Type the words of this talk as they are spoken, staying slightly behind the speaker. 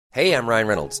Hey, I'm Ryan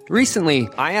Reynolds. Recently,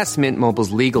 I asked Mint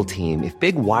Mobile's legal team if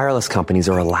big wireless companies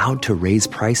are allowed to raise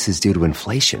prices due to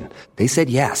inflation. They said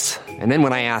yes. And then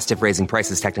when I asked if raising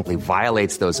prices technically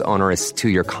violates those onerous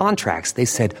two-year contracts, they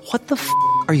said, "What the f***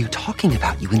 are you talking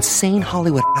about, you insane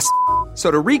Hollywood ass?" So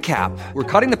to recap, we're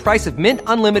cutting the price of Mint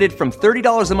Unlimited from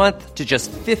 $30 a month to just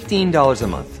 $15 a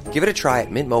month. Give it a try at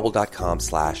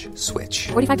mintmobile.com/switch.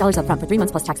 $45 up front for 3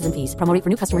 months plus taxes and fees. Promo rate for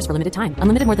new customers for limited time.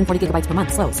 Unlimited more than 40 gigabytes per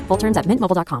month. Slows full terms at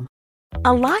mintmobile.com.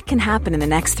 A lot can happen in the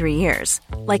next 3 years.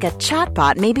 Like a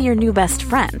chatbot may be your new best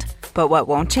friend. But what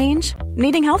won't change?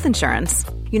 Needing health insurance.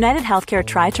 United Healthcare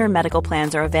Tri-Term Medical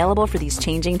Plans are available for these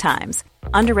changing times.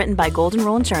 Underwritten by Golden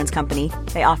Rule Insurance Company,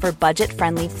 they offer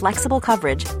budget-friendly, flexible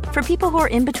coverage for people who are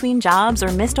in between jobs or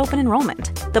missed open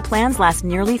enrollment. The plans last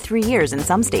nearly 3 years in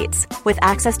some states, with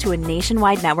access to a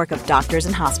nationwide network of doctors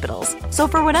and hospitals. So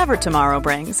for whatever tomorrow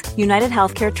brings, United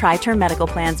Healthcare Tri-Term Medical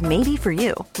Plans may be for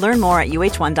you. Learn more at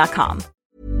uh1.com.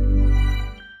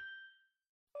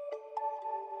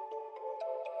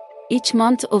 Each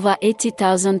month, over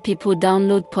 80,000 people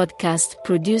download podcasts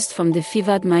produced from the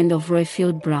fevered mind of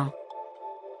Roifield Brown.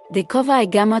 They cover a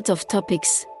gamut of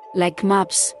topics like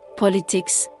maps,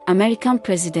 politics, American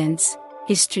presidents,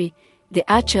 history, the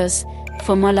Archers,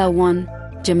 Formula One,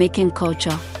 Jamaican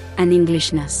culture, and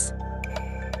Englishness.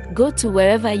 Go to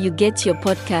wherever you get your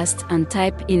podcast and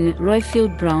type in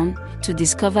Roifield Brown to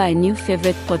discover a new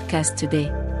favorite podcast today.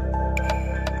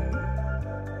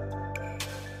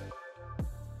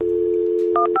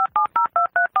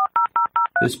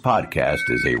 This podcast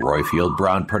is a Roifield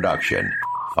Brown production.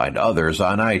 Find others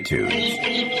on iTunes.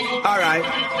 All right.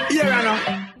 Yeah, I know.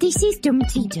 This is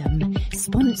Dumpty Dum,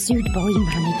 sponsored by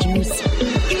managers.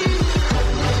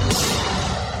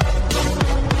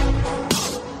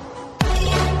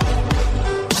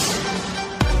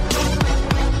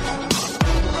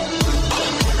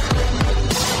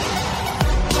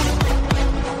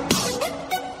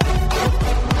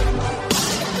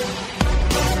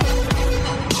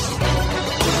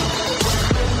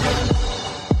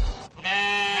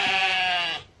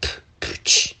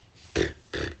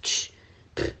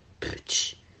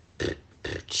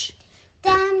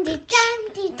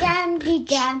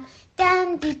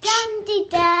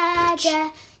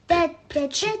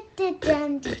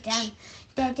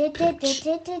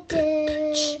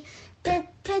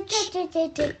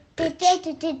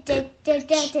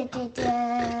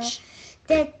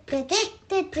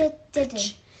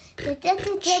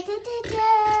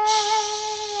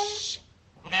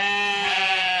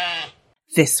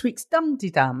 This week's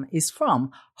Dum-de-Dum is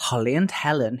from Holly and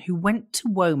Helen, who went to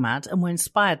WOMAD and were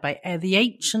inspired by the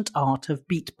ancient art of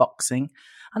beatboxing.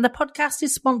 And the podcast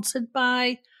is sponsored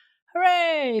by,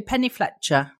 hooray, Penny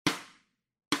Fletcher.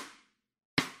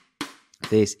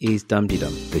 This is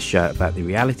Dum-de-Dum, the show about the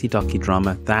reality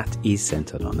docudrama that is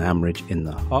centred on Ambridge in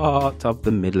the heart of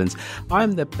the Midlands.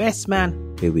 I'm the best man,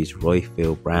 who is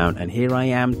Roifield Brown, and here I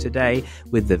am today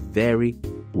with the very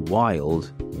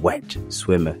wild, wet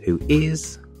swimmer, who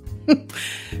is...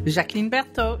 Jacqueline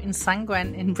Berthaud in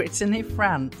Saint-Gwen in Brittany,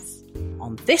 France.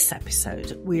 On this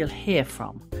episode, we'll hear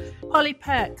from Polly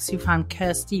Perks, who found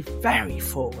Kirsty very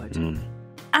forward.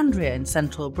 Andrea in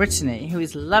Central Brittany, who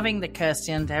is loving the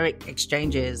Kirsty and Eric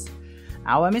exchanges.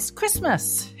 Our Miss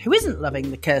Christmas, who isn't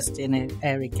loving the Kirsty and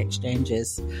Eric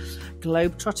exchanges.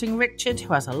 Globetrotting Richard,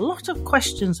 who has a lot of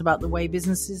questions about the way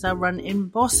businesses are run in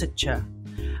Borsetshire.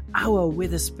 Our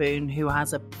Witherspoon, who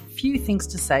has a few things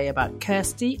to say about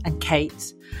Kirsty and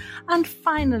Kate. And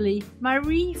finally,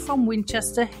 Marie from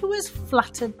Winchester, who was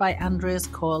flattered by Andrea's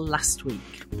call last week.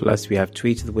 Plus, we have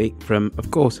Tweet of the Week from,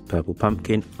 of course, Purple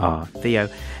Pumpkin, our Theo.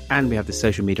 And we have the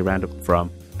social media roundup from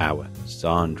our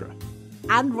Sandra.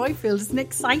 And Roifield isn't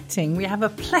exciting. We have a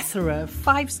plethora of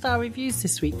 5-star reviews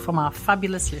this week from our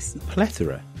fabulous listeners.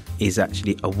 Plethora is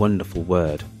actually a wonderful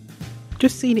word.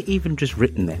 Just seeing it even just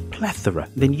written there, plethora,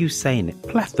 then you saying it,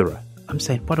 plethora. I'm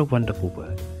saying, what a wonderful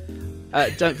word.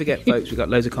 Don't forget, folks, we've got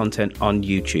loads of content on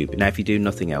YouTube. Now, if you do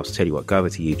nothing else, tell you what, go over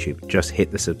to YouTube, just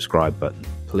hit the subscribe button.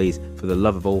 Please, for the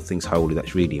love of all things holy,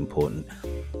 that's really important.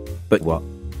 But what?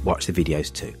 Watch the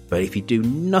videos too. But if you do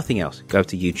nothing else, go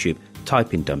to YouTube,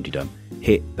 type in Dum-de-Dum,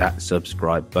 hit that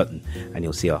subscribe button, and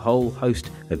you'll see a whole host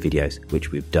of videos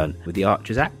which we've done with the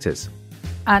Archers actors.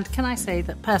 And can I say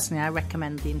that personally I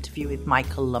recommend the interview with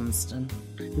Michael Lumsden,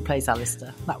 who plays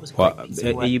Alistair. That was a great piece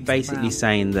of work. Are you basically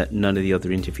saying that none of the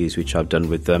other interviews which I've done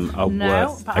with them are worth a candle?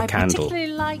 No, but I particularly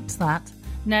liked that.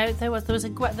 No, there are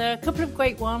a couple of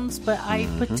great ones, but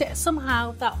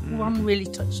somehow that one really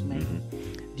touched me.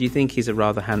 Do you think he's a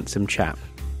rather handsome chap?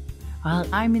 Well,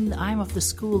 I'm of the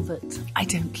school that I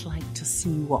don't like to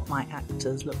see what my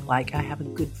actors look like. I have a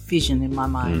good vision in my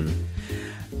mind.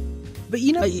 But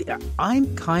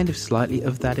I'm kind of slightly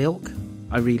of that ilk.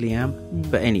 I really am.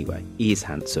 But anyway, he is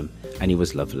handsome and he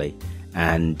was lovely.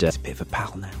 And he's a bit of a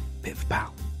pal now.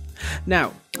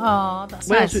 Now. Oh, that's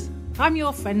nice. If I'm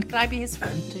your friend, can I be his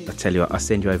friend too? I tell you what, I'll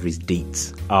send you over his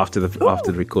deets after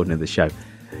the recording of the show.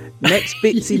 Next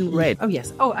bit's in red. Oh,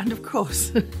 yes. Oh, and of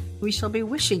course, we shall be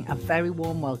wishing a very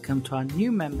warm welcome to our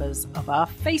new members of our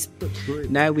Facebook group.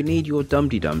 Now, we need your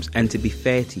dum-de-dums, and to be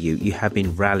fair to you, you have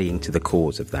been rallying to the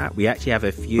cause of that. We actually have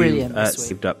a few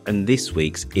saved up, and this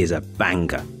week's is a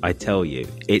banger. I tell you,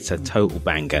 it's a total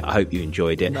banger. I hope you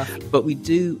enjoyed it. But we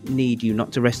do need you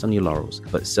not to rest on your laurels.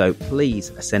 But so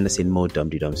please send us in more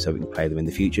dum-de-dums so we can play them in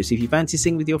the future. So if you fancy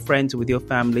singing with your friends or with your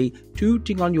family,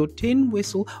 tooting on your tin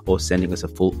whistle, or sending us a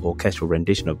full orchestral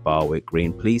rendition of Barwick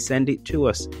Green, please send it to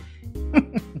us.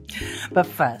 But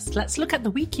first, let's look at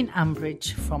the week in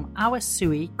Ambridge from our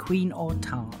Sui, Queen or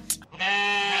Tart.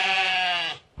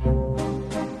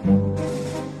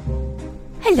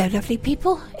 Hello, lovely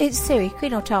people. It's Sui,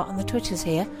 Queen or Tart on the Twitters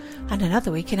here, and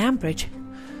another week in Ambridge.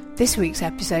 This week's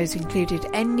episodes included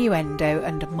innuendo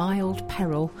and mild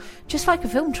peril, just like a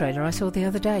film trailer I saw the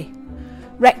other day.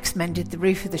 Rex mended the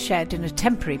roof of the shed in a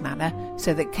temporary manner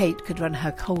so that Kate could run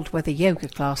her cold weather yoga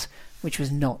class, which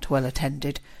was not well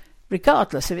attended.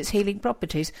 Regardless of its healing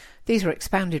properties, these were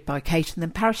expounded by Kate and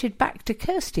then parroted back to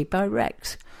Kirsty by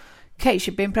Rex. Kate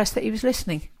should be impressed that he was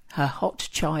listening. Her hot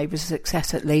chai was a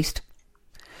success at least.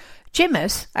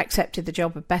 Jimus accepted the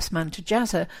job of best man to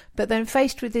Jazza, but then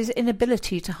faced with his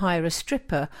inability to hire a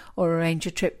stripper or arrange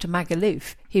a trip to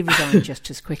Magaluf, he resigned just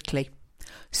as quickly.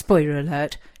 Spoiler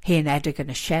alert, he and Ed are going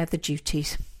to share the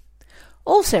duties.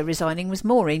 Also resigning was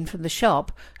Maureen from the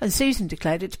shop, and Susan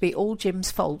declared it to be all Jim's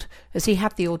fault, as he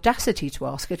had the audacity to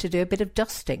ask her to do a bit of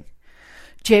dusting.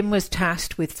 Jim was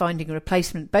tasked with finding a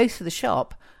replacement both for the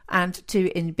shop and to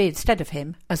be instead of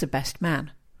him as a best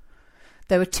man.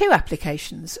 There were 2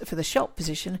 applications for the shop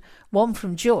position, one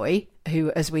from Joy,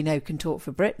 who, as we know, can talk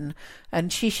for Britain,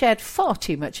 and she shared far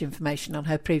too much information on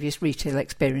her previous retail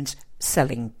experience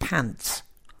selling pants.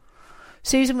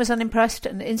 Susan was unimpressed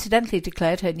and incidentally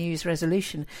declared her New Year's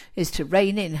resolution is to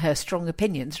rein in her strong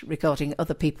opinions regarding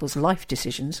other people's life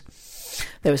decisions.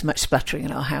 There was much spluttering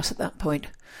in our house at that point.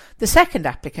 The second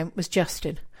applicant was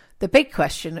Justin. The big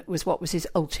question was what was his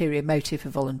ulterior motive for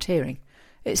volunteering.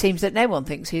 It seems that no one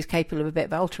thinks he is capable of a bit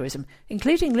of altruism,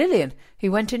 including Lillian,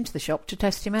 who went into the shop to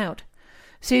test him out.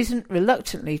 Susan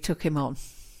reluctantly took him on.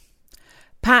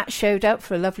 Pat showed up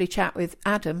for a lovely chat with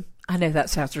Adam. I know that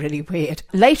sounds really weird.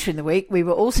 Later in the week, we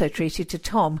were also treated to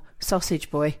Tom, Sausage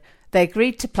Boy. They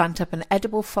agreed to plant up an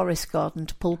edible forest garden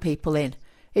to pull people in.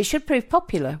 It should prove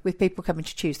popular, with people coming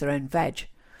to choose their own veg.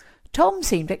 Tom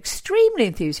seemed extremely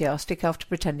enthusiastic after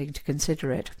pretending to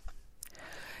consider it.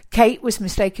 Kate was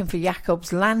mistaken for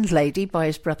Jakob's landlady by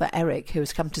his brother Eric, who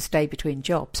has come to stay between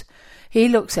jobs. He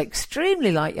looks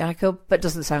extremely like Jakob, but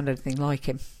doesn't sound anything like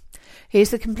him. He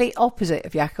is the complete opposite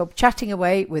of Jakob, chatting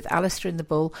away with Alistair and the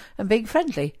bull and being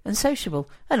friendly and sociable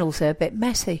and also a bit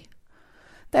messy.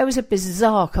 There was a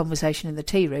bizarre conversation in the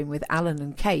tea room with Alan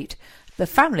and Kate. The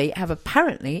family have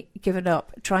apparently given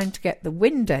up trying to get the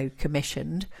window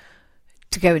commissioned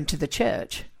to go into the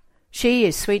church. She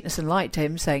is sweetness and light to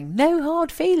him, saying no hard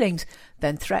feelings,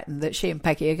 then threatened that she and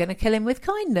Peggy are going to kill him with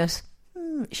kindness.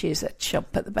 She is a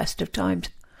chump at the best of times.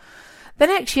 The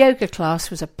next yoga class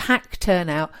was a packed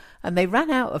turnout, and they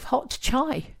ran out of hot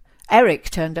chai. Eric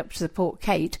turned up to support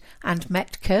Kate and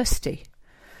met Kirsty.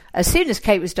 As soon as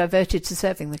Kate was diverted to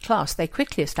serving the class, they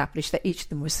quickly established that each of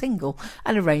them was single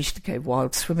and arranged to go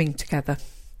wild swimming together.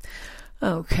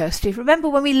 Oh, Kirsty, remember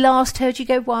when we last heard you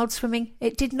go wild swimming?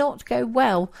 It did not go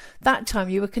well. That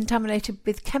time you were contaminated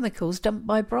with chemicals dumped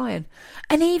by Brian.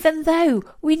 And even though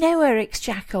we know Eric's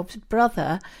Jakob's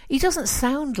brother, he doesn't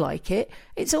sound like it.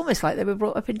 It's almost like they were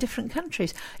brought up in different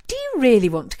countries. Do you really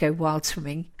want to go wild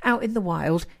swimming out in the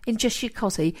wild in just your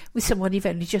cosy with someone you've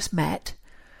only just met?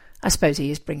 I suppose he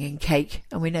is bringing cake,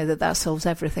 and we know that solves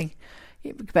everything.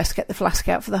 You'd best get the flask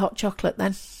out for the hot chocolate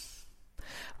then.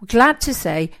 We're glad to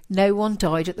say no one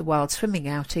died at the wild swimming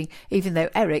outing, even though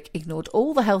Eric ignored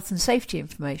all the health and safety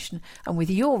information, and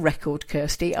with your record,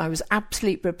 Kirsty, I was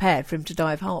absolutely prepared for him to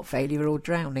die of heart failure or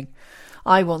drowning.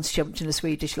 I once jumped in a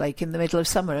Swedish lake in the middle of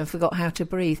summer and forgot how to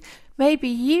breathe. Maybe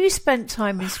you spent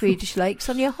time in Swedish lakes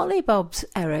on your hollybobs,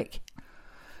 Eric.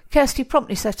 Kirsty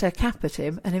promptly set her cap at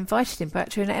him and invited him back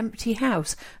to an empty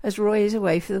house as Roy is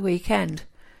away for the weekend.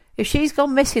 If she's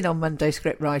gone missing on Monday,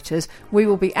 scriptwriters, we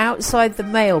will be outside the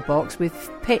mailbox with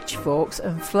pitchforks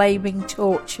and flaming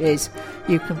torches.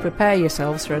 You can prepare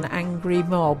yourselves for an angry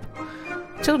mob.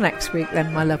 Till next week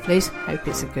then, my lovelies. Hope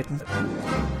it's a good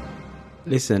one.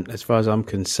 Listen, as far as I'm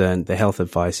concerned, the health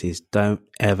advice is don't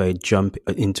ever jump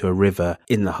into a river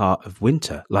in the heart of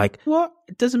winter. Like, what?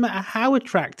 It doesn't matter how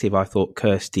attractive I thought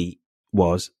Kirsty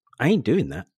was. I ain't doing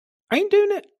that. I ain't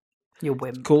doing it. You're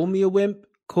wimp. Call me a wimp.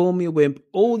 Call me a wimp.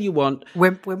 All you want.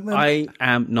 Wimp, wimp, wimp. I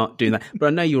am not doing that. But I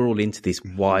know you're all into this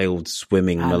wild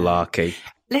swimming malarkey.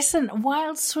 Listen,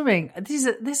 wild swimming.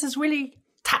 This is really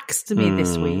taxed me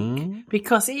this week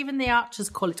because even the archers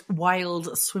call it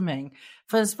wild swimming.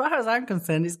 For as far as I'm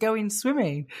concerned, it's going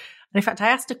swimming. And in fact, I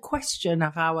asked a question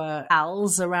of our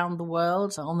pals around the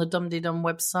world on the Dum Dee Dum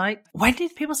website. When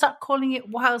did people start calling it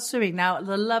wild swimming? Now,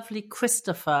 the lovely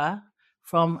Christopher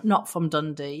not from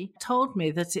Dundee told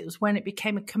me that it was when it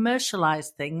became a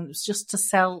commercialized thing. It was just to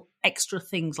sell extra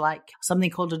things like something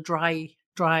called a dry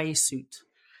suit.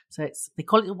 So they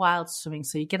call it wild swimming.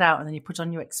 So you get out and then you put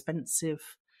on your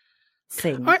expensive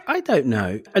thing. I don't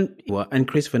know. And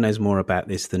Christopher knows more about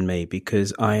this than me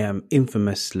because I am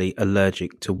infamously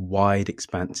allergic to wide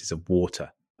expanses of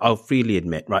water. I'll freely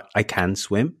admit, right, I can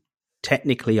swim.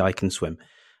 Technically, I can swim.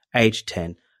 Age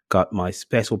 10, got my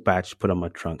special badge put on my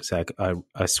trunk. So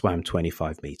I swam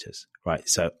 25 meters, right?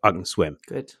 So I can swim.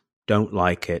 Good. Don't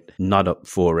like it. Not up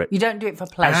for it. You don't do it for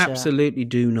pleasure. Absolutely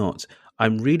do not.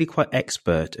 I'm really quite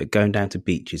expert at going down to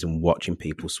beaches and watching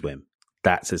people swim.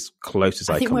 That's as close as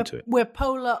I come to it. We're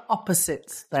polar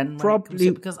opposites then. Probably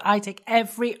because I take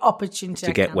every opportunity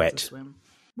to get wet. To swim.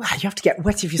 Well, you have to get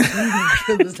wet if you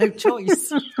swim. There's no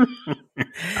choice.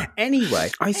 Anyway,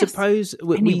 I suppose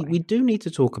we do need to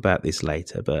talk about this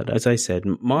later. But as I said,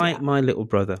 my little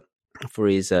brother, for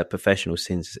his professional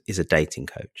sins, is a dating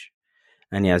coach.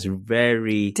 And he has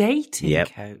very... Dating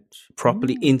coach?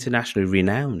 Properly internationally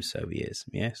renowned, so he is.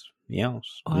 Yes.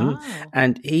 Wow.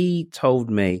 And he told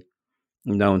me,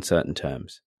 in no uncertain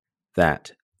terms,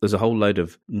 that there's a whole load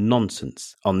of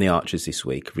nonsense on the Archers this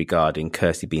week regarding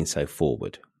Kirsty being so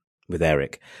forward with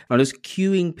Eric. And just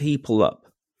queuing people up.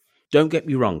 Don't get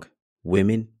me wrong,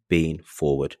 women being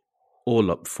forward, all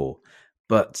up for.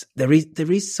 But there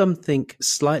is something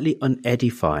slightly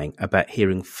unedifying about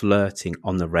hearing flirting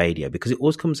on the radio because it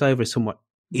always comes over as somewhat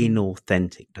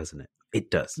inauthentic, doesn't it? It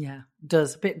does. Yeah, it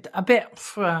does. A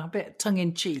bit tongue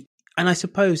in cheek. And I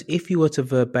suppose if you were to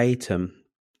verbatim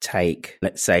take,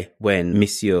 let's say, when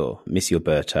Monsieur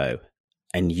Berthaud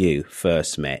and you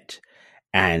first met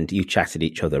and you chatted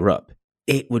each other up,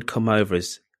 it would come over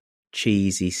as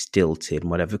cheesy, stilted,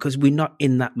 and whatever, because we're not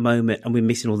in that moment and we're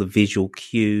missing all the visual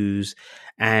cues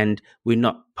and we're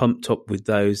not pumped up with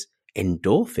those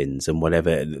endorphins and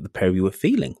whatever the pair of you were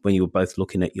feeling when you were both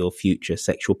looking at your future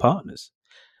sexual partners.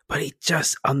 But it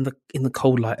just, in the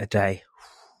cold light of day,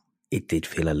 it did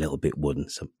feel a little bit wooden,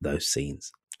 those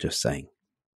scenes, just saying.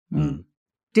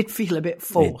 Did feel a bit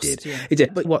forced. It did. It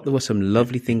did. But there were some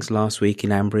lovely things last week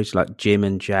in Ambridge, like Jim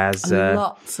and Jazz.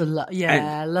 Lots of lovely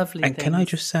things. And can I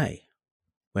just say,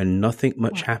 when nothing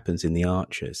much happens in The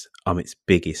Archers, I'm its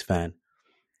biggest fan.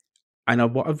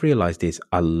 And what I've realised is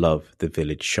I love the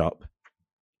village shop.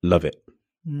 Love it.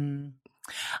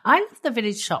 I love the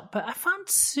village shop, but I found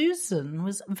Susan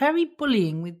was very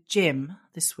bullying with Jim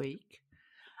this week.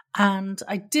 And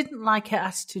I didn't like her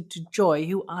attitude to Joy,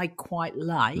 who I quite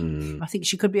like. I think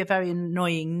she could be a very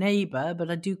annoying neighbour, but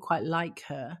I do quite like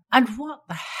her. And what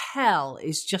the hell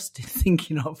is Justin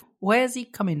thinking of? Where's he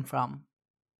coming from?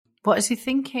 What is he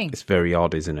thinking? It's very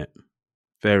odd, isn't it?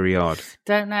 Very odd.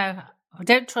 Don't know. I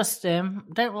don't trust him.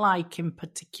 Don't like him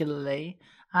particularly.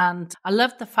 And I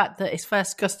love the fact that his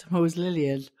first customer was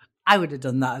Lillian. I would have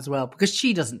done that as well, because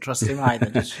she doesn't trust him either,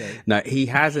 does she? No, he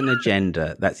has an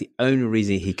agenda. That's the only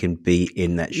reason he can be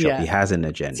in that shop. Yeah. He has an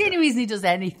agenda. It's the only reason he does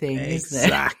anything, isn't it?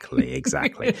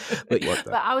 Exactly.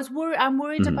 But I'm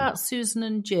worried about Susan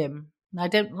and Jim. I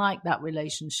don't like that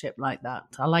relationship like that.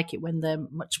 I like it when they're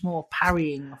much more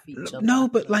parrying off each other. No,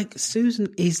 but like Susan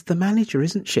is the manager,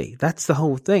 isn't she? That's the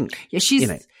whole thing. Yeah, Is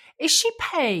she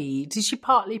paid? Is she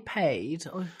partly paid?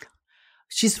 Or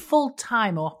she's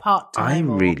full-time or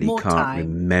part-time? I really can't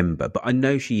remember, but I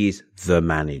know she is the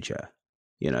manager,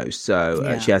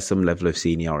 so she has some level of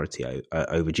seniority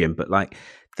over Jim. But like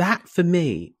that for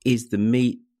me is the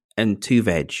meat and two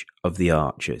veg of the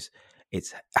Archers.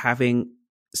 It's having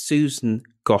Susan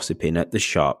gossiping at the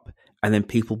shop and then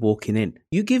people walking in.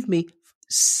 You give me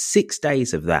 6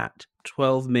 days of that,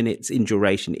 12 minutes in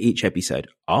duration each episode,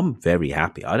 I'm very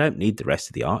happy. I don't need the rest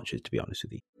of the Archers, to be honest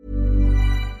with you.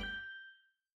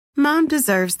 Mom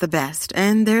deserves the best,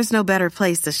 and there's no better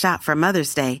place to shop for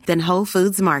Mother's Day than Whole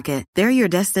Foods Market. They're your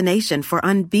destination for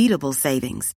unbeatable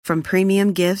savings, from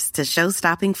premium gifts to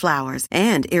show-stopping flowers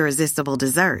and irresistible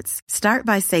desserts. Start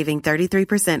by saving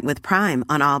 33% with Prime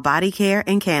on all body care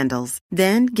and candles.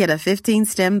 Then get a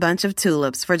 15-stem bunch of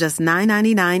tulips for just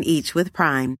 $9.99 each with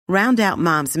Prime. Round out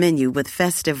Mom's menu with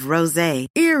festive rosé,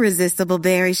 irresistible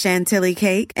berry chantilly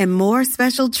cake, and more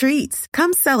special treats.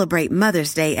 Come celebrate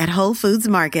Mother's Day at Whole Foods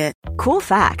Market. Cool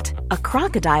fact, a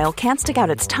crocodile can't stick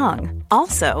out its tongue.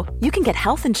 Also, you can get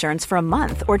health insurance for a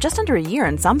month or just under a year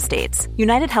in some states.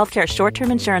 United Healthcare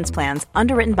short-term insurance plans,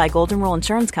 underwritten by Golden Rule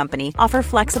Insurance Company, offer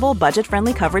flexible,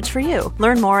 budget-friendly coverage for you.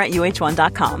 Learn more at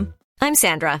uh1.com. I'm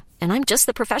Sandra, and I'm just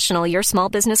the professional your small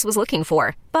business was looking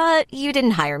for. But you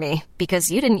didn't hire me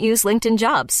because you didn't use LinkedIn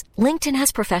Jobs. LinkedIn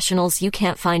has professionals you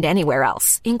can't find anywhere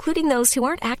else, including those who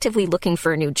aren't actively looking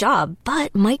for a new job,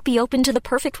 but might be open to the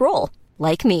perfect role.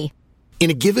 Like me.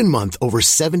 In a given month, over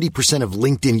 70% of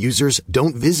LinkedIn users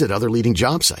don't visit other leading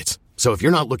job sites. So if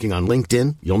you're not looking on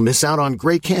LinkedIn, you'll miss out on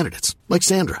great candidates like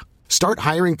Sandra. Start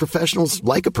hiring professionals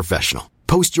like a professional.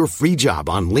 Post your free job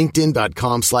on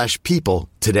linkedin.com/people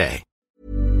today.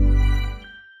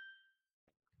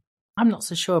 I'm not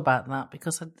so sure about that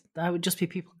because I would just be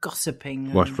people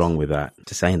gossiping. What's wrong with that?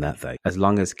 To saying that, though, as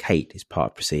long as Kate is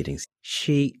part of proceedings,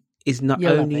 she is not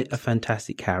You'll only a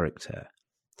fantastic character,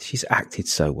 she's acted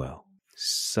so well.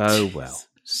 So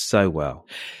well.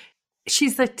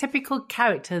 She's the typical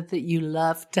character that you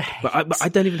love to hate. But I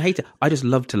don't even hate her. I just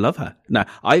love to love her. No,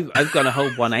 I've got a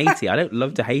whole 180. I don't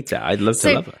love to hate her. I'd love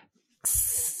to love her.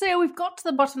 So we've got to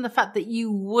the bottom of the fact that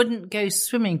you wouldn't go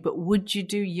swimming, but would you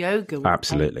do yoga? With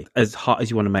Absolutely. As hot as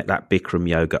you want to make that Bikram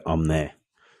yoga, I'm there.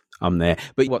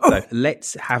 But what though?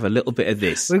 Let's have a little bit of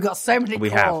this. We've got so many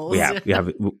calls. We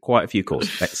have quite a few calls.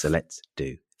 So let's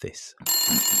do this.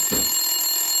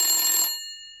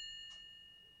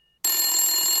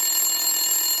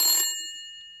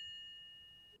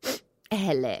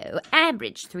 Hello,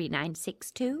 Ambridge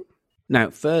 3962. Now,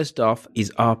 first off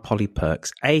is our Polly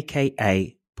Perks,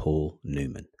 a.k.a. Paul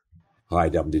Newman. Hi,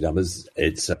 Dum-de-Dummers.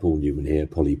 It's Paul Newman here,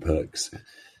 Polly Perks.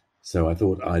 So I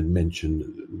thought I'd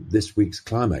mention this week's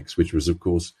climax, which was, of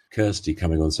course, Kirsty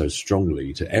coming on so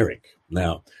strongly to Eric.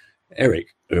 Now, Eric,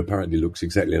 who apparently looks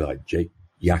exactly like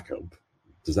Jacob.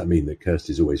 Does that mean that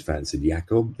Kirsty's always fancied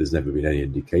Jacob? There's never been any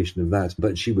indication of that.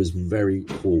 But she was very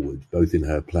forward, both in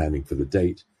her planning for the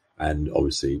date and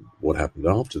obviously what happened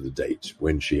after the date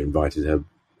when she invited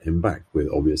him back with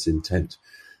obvious intent.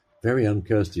 Very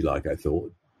un-Kirsty-like, I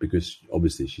thought, because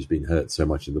obviously she's been hurt so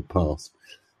much in the past,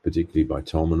 particularly by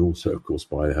Tom and also, of course,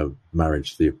 by her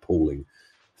marriage to the appalling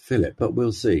Philip. But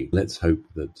we'll see. Let's hope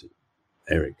that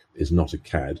Eric is not a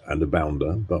cad and a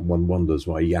bounder, but one wonders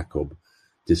why Jacob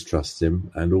distrusts him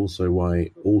and also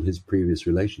why all his previous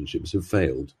relationships have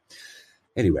failed.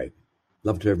 Anyway,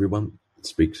 love to everyone.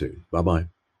 Speak soon. Bye-bye.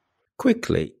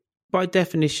 Quickly, by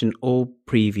definition, all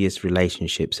previous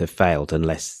relationships have failed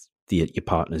unless your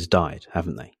partner's died,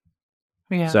 haven't they?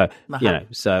 Yeah.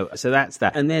 So, so that's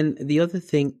that. And then the other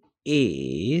thing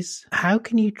is, how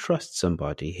can you trust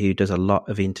somebody who does a lot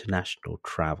of international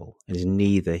travel and is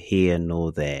neither here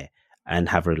nor there and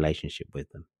have a relationship with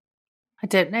them? I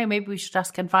don't know. Maybe we should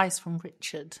ask advice from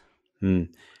Richard,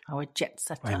 our jet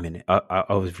setter. Wait a minute.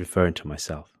 I was referring to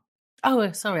myself.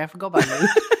 Oh, sorry. I forgot about you.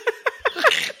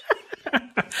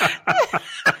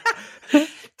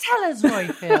 Tell us,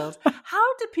 Royfield,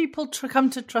 how do people come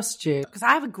to trust you? Because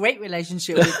I have a great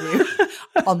relationship with you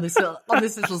on this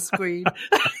little screen.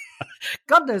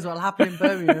 God knows what'll happen in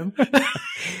Birmingham.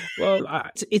 Well,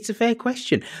 it's a fair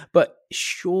question, but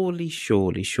surely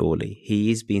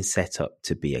he is being set up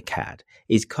to be a cad.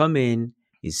 He's come in,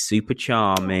 he's super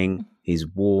charming, he's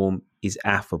warm, he's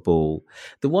affable.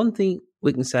 The one thing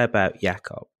we can say about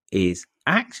Jacob is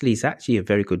he's actually a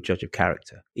very good judge of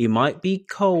character. He might be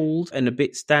cold and a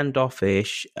bit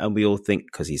standoffish, and we all think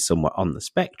because he's somewhat on the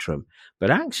spectrum, but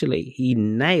actually he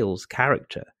nails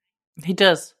character. He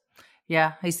does.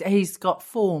 Yeah, he's got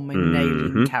form in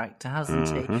nailing character, hasn't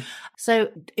he? So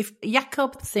if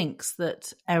Jacob thinks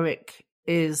that Eric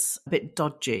is a bit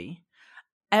dodgy,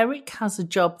 Eric has a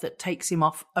job that takes him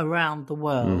off around the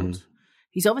world.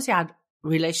 He's obviously had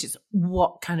relationships.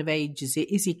 What kind of age is he?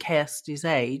 Is he Kirsty's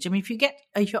age? I mean,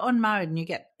 if you're unmarried and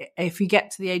if you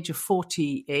get to the age of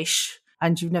 40-ish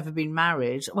and you've never been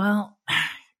married, well, it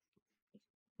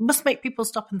must make people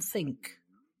stop and think.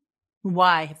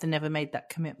 Why have they never made that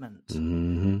commitment?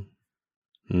 There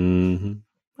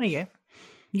you go.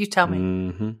 You tell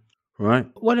me. Right.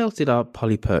 What else did our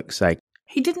Polly Perk say?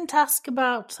 He didn't ask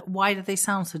about why do they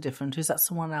sound so different. Is that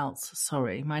someone else?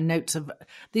 Sorry, my notes of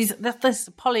these. This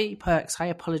Polly Perks. I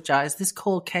apologise. This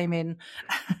call came in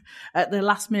at the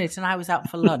last minute, and I was out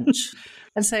for lunch,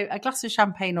 and so a glass of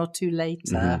champagne or two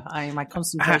later, my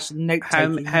concentration note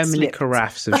taking. How many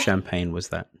carafes of champagne was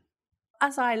that?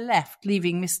 As I left,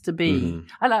 leaving Mr. B,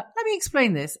 let me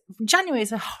explain this. January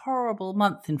is a horrible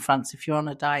month in France if you're on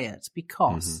a diet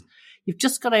because you've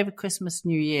just got over Christmas,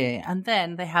 New Year, and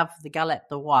then they have the galette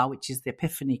de roi, which is the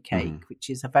Epiphany cake,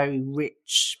 which is a very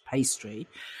rich pastry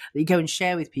that you go and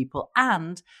share with people.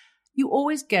 And you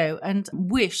always go and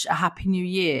wish a Happy New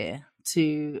Year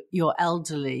to your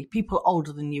elderly, people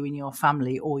older than you in your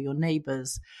family or your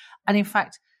neighbours. And in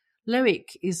fact,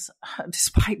 Loic is,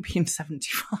 despite being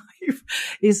 75,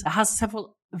 has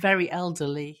several very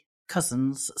elderly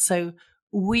cousins. So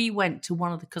we went to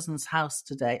one of the cousins' house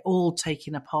today, all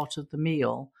taking a part of the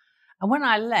meal. And when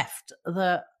I left,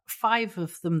 the 5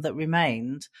 of them that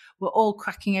remained were all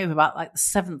cracking over about like the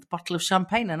 7th bottle of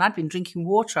champagne. And I'd been drinking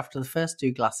water after the first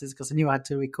 2 glasses because I knew I had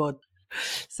to record.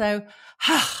 So,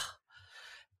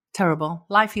 terrible.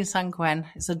 Life in San Gwen.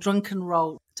 It's a drunken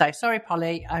roll. So, sorry,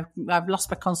 Polly, I've lost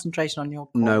my concentration on your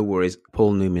call. No worries.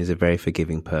 Paul Newman is a very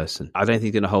forgiving person. I don't think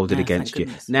he's going to hold it against you.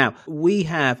 Now, we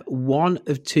have 1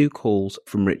 of 2 calls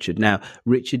from Richard. Now,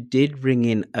 Richard did ring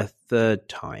in a 3rd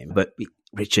time, but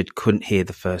Richard couldn't hear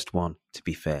the first one, to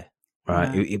be fair.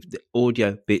 Right? No. If the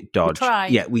audio bit dodged.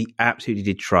 Yeah, we absolutely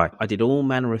did try. I did all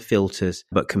manner of filters,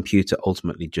 but computer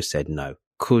ultimately just said no.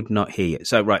 Could not hear it.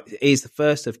 So, right, here's the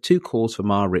first of 2 calls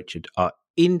from our Richard, our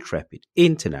intrepid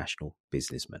international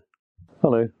businessman.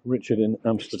 Hello, Richard in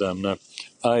Amsterdam. Now,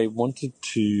 I wanted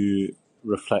to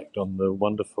reflect on the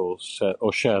wonderful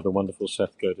share the wonderful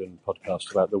Seth Godin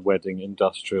podcast about the wedding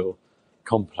industrial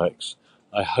complex.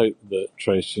 I hope that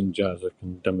Tracy and Jazza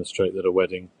can demonstrate that a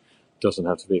wedding doesn't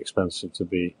have to be expensive to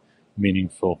be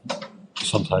meaningful.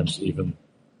 Sometimes even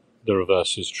the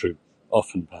reverse is true,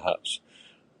 often perhaps.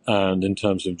 And in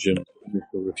terms of Jim's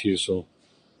initial refusal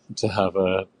to have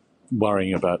a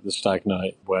worrying about the stag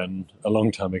night when a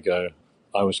long time ago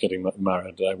I was getting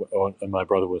married and my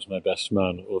brother was my best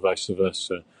man, or vice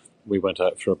versa. We went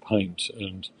out for a pint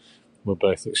and were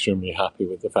both extremely happy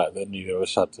with the fact that neither of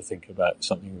us had to think about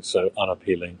something so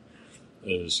unappealing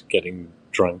as getting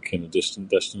drunk in a distant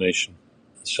destination.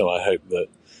 So I hope that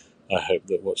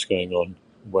what's going on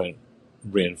won't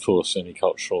reinforce any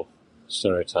cultural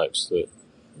stereotypes that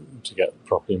to get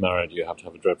properly married you have to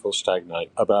have a dreadful stag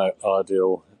night. About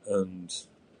Ardil and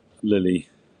Lily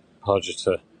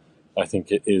Hargeter, I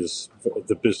think it is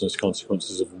the business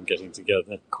consequences of them getting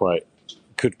together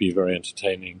could be very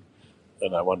entertaining,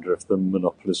 and I wonder if the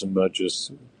Monopolism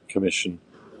Mergers Commission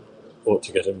ought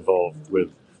to get involved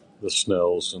with the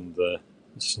Snells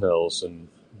and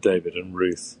David and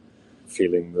Ruth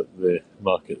feeling that the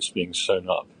market's being sewn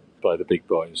up by the big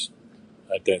boys.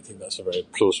 I don't think that's a very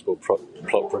plausible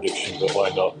plot prediction, but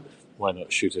why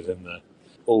not shoot it in there?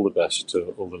 All the best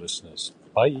to all the listeners.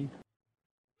 Bye.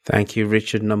 Thank you,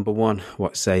 Richard number 1.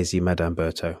 What says you, Madame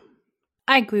Berto?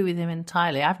 I agree with him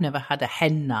entirely. I've never had a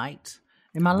hen night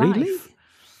in my life. Really?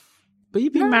 But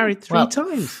you've been married 3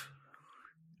 times.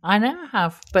 I know I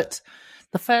have, but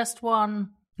the first one,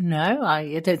 no,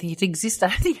 I don't think it existed. I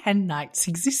don't think hen nights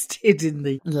existed in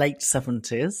the late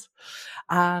 70s.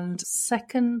 And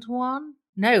second one,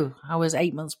 no, I was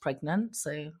 8 months pregnant,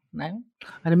 so no. I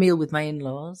had a meal with my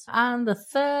in-laws. And the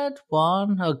third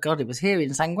one, oh God, it was here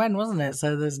in San Gwen, wasn't it?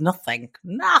 So there's nothing.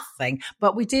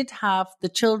 But we did have, the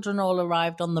children all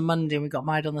arrived on the Monday and we got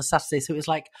married on the Saturday. So it was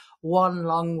like one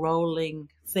long rolling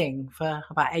thing for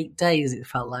about 8 days, it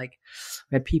felt like.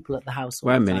 We had people at the house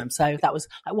all the time. So that was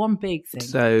like one big thing.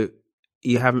 So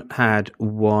you haven't had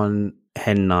one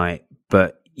hen night,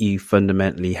 but you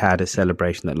fundamentally had a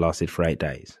celebration that lasted for 8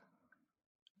 days.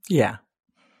 Yeah.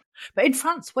 But in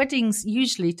France, weddings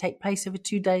usually take place over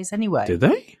 2 days anyway. Do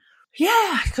they?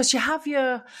 Yeah, because you have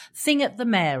your thing at the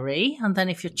Mairie, and then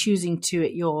if you're choosing to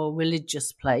at your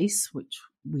religious place, which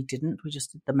we didn't, we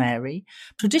just did the Mairie.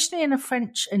 Traditionally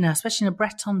especially in a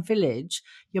Breton village,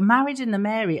 you're married in the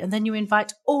Mairie, and then you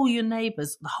invite all your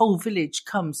neighbours. The whole village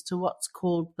comes to what's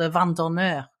called the Vin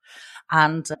d'Honneur.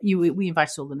 And we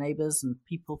invited all the neighbours and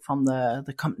people from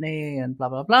the company and blah,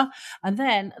 blah, blah. And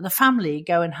then the family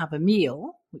go and have a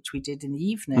meal, which we did in the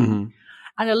evening. Mm-hmm.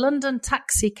 And a London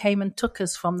taxi came and took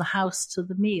us from the house to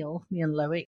the meal, me and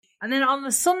Loic. And then on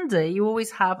the Sunday, you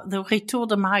always have the Retour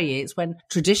de Mariée. It's when,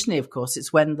 traditionally, of course,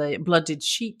 it's when the blooded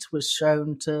sheet was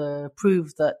shown to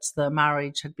prove that the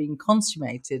marriage had been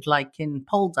consummated, like in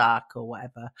Poldark or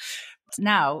whatever.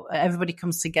 Now, everybody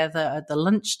comes together at the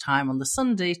lunchtime on the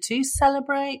Sunday to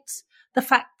celebrate the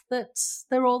fact that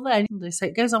they're all there. They say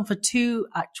it goes on for 2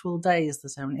 actual days, the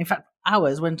ceremony. In fact,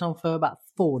 ours went on for about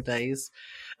 4 days.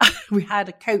 We had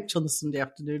a coach on the Sunday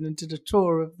afternoon and did a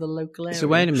tour of the local area. So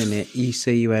wait a minute,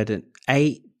 you had an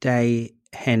 8-day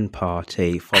hen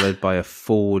party followed by a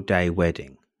 4-day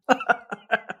wedding.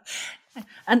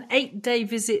 An 8-day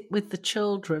visit with the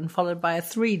children followed by a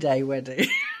 3-day wedding.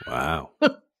 Wow.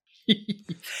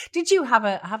 Did you have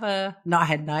a not a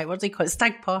hen night, what do you call it,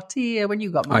 stag party when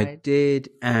you got married? I did,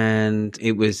 and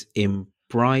it was in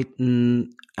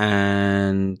Brighton,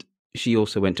 and she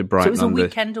also went to Brighton. So it was a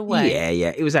weekend away?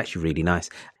 Yeah. It was actually really nice.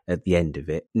 At the end of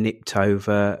it, nipped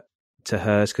over to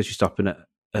hers because she's stopping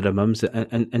at her mum's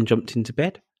and jumped into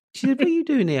bed. She said, "What are you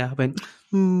doing here?" I went,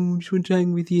 "Just want to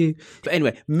hang with you." But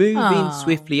anyway, moving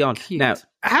swiftly on. Cute. Now,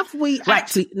 have we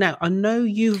actually... Now, I know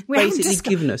you've basically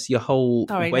given us your whole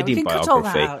wedding biography. Cut all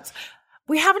that out.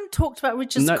 We haven't talked about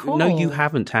Richard's call. No, you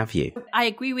haven't, have you? I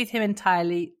agree with him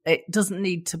entirely. It doesn't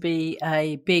need to be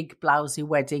a big, blousy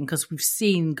wedding because we've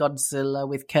seen Godzilla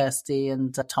with Kirsty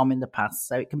and Tom in the past,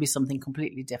 so it can be something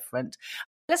completely different.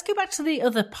 Let's go back to the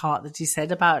other part that he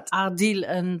said about Ardil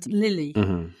and Lily.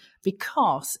 Mm-hmm.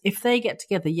 Because if they get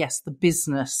together, yes, the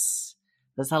business,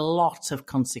 there's a lot of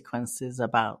consequences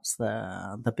about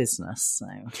the business. So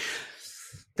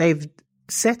they've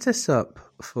set us up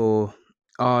for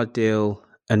Ardil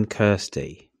and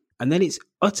Kirsty, and then it's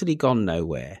utterly gone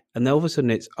nowhere. And then all of a sudden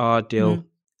it's Ardil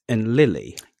and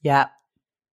Lily. Yeah.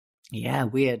 Yeah,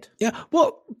 weird. Yeah,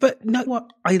 but no,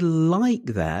 what I like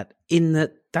that in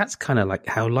that that's kind of like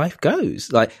how life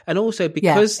goes. Like, and also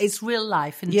because it's real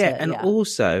life, isn't it? And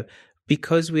also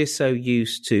because we're so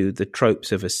used to the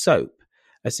tropes of a soap,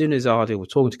 as soon as Ardil was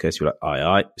talking to Kirsty, we're like,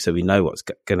 aye, so we know what's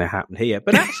going to happen here.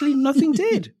 But actually, nothing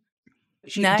did.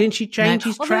 Didn't she change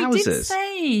his trousers?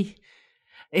 He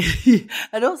did say.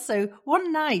 And also,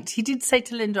 one night he did say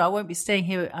to Linda, "I won't be staying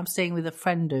here. I'm staying with a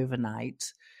friend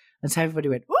overnight." And so everybody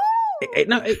went, "Ooh!"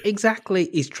 No, exactly.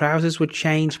 His trousers were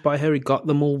changed by her. He got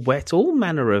them all wet. All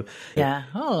manner of... Yeah,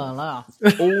 oh la la.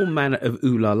 all manner of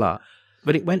ooh la la.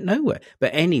 But it went nowhere. But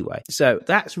anyway, so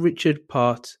that's Richard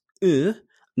Part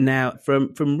Now,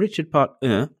 from Richard Part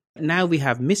now we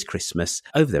have Miss Christmas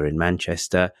over there in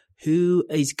Manchester, who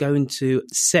is going to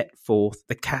set forth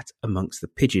the cat amongst the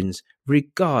pigeons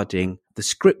regarding the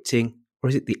scripting, or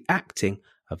is it the acting,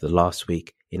 of the last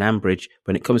week in Ambridge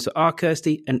when it comes to our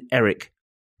Kirsty and Eric.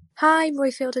 Hi,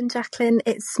 Royfield and Jacqueline.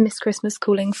 It's Miss Christmas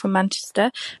calling from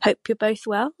Manchester. Hope you're both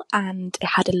well and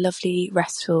had a lovely,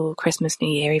 restful Christmas, New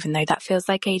Year, even though that feels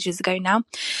like ages ago now.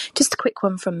 Just a quick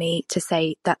one from me to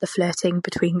say that the flirting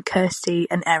between Kirsty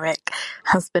and Eric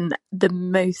has been the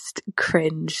most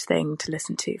cringe thing to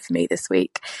listen to for me this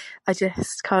week. I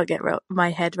just can't get my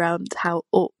head around how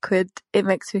awkward it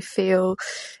makes me feel.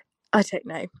 I don't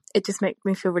know. It just makes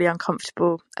me feel really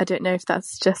uncomfortable. I don't know if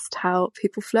that's just how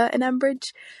people flirt in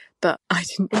Ambridge, but I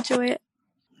didn't enjoy it.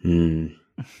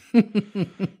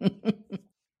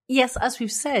 Yes, as we've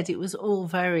said, it was all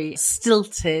very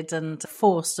stilted and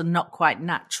forced and not quite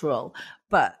natural,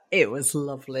 but it was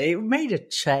lovely. It made a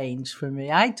change for me.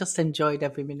 I just enjoyed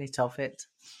every minute of it.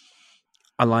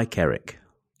 I like Eric,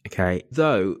 okay?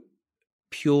 Though,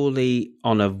 purely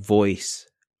on a voice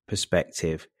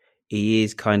perspective, he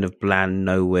is kind of bland,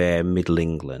 nowhere, Middle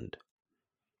England.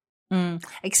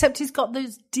 Except he's got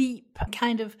those deep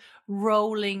kind of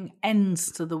rolling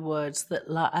ends to the words that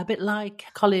a bit like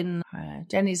Colin,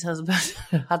 Jenny's husband,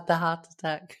 had the heart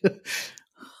attack.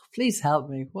 Please help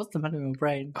me. What's the matter with my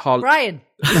brain? Brian!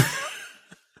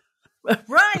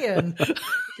 Brian!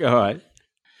 All right.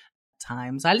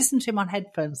 Times. I listened to him on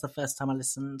headphones the first time I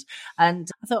listened, and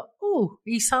I thought, oh,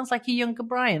 he sounds like a younger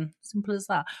Brian. Simple as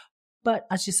that. But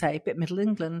as you say, a bit Middle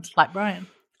England, like Brian.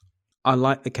 I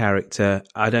like the character.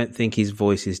 I don't think his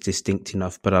voice is distinct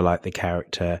enough, but I like the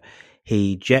character.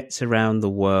 He jets around the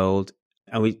world.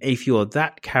 And if you're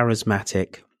that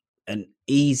charismatic and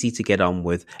easy to get on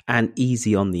with and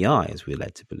easy on the eye, as we're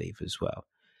led to believe as well.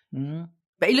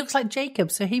 But he looks like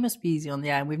Jacob, so he must be easy on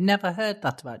the eye. And we've never heard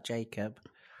that about Jacob.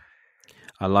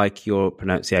 I like your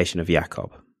pronunciation of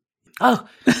Jacob. Oh,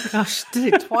 gosh,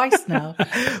 did it twice now.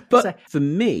 But for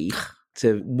me,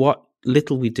 to what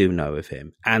little we do know of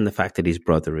him, and the fact that his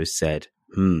brother has said,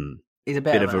 he's a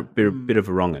bit of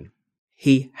a wrong un.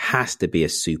 He has to be a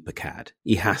super cad.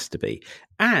 He has to be.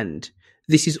 And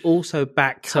this is also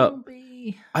backed up.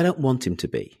 I don't want him to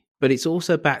be, but it's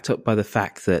also backed up by the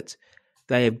fact that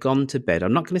they have gone to bed.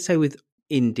 I'm not going to say with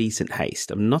indecent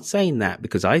haste. I'm not saying that,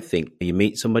 because I think you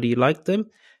meet somebody, you like them,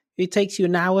 it takes you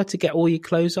an hour to get all your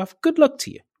clothes off. Good luck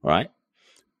to you, right?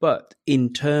 But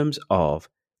in terms of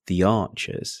the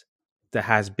Archers, there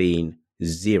has been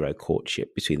zero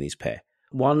courtship between these pair.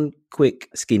 One quick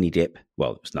skinny dip.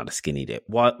 Well, it's not a skinny dip.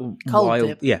 Cold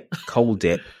dip. Yeah, cold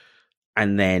dip.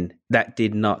 And then that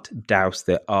did not douse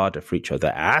their ardor for each other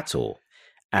at all.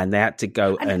 And they had to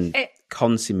go and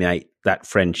consummate that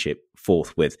friendship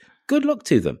forthwith. Good luck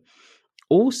to them.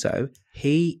 Also,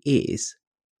 he is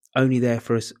only there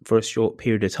for a short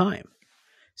period of time.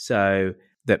 So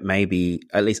that maybe,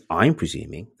 at least I'm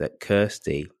presuming, that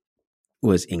Kirsty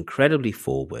was incredibly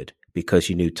forward because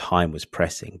she knew time was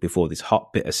pressing before this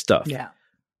hot bit of stuff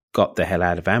got the hell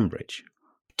out of Ambridge.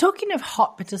 Talking of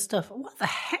hot bit of stuff, what the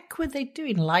heck were they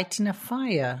doing lighting a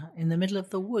fire in the middle of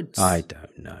the woods? I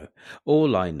don't know.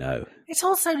 All I know. It's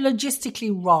also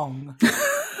logistically wrong.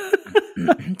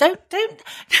 don't.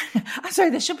 I'm sorry,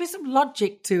 there should be some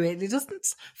logic to it. It doesn't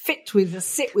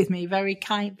sit with me very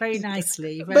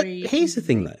nicely. But here's the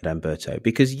thing, though, Umberto,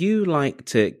 because you like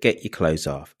to get your clothes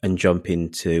off and jump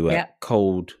into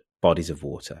cold bodies of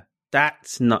water.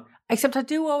 That's not. Except I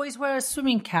do always wear a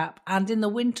swimming cap, and in the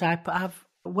winter I have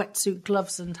wetsuit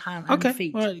gloves and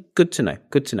feet. Well, good to know.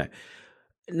 Good to know.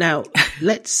 Now,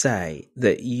 let's say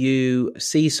that you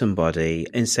see somebody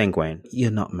in Senguin,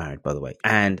 you're not married, by the way,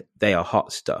 and they are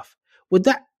hot stuff. Would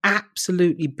that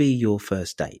absolutely be your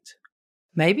first date?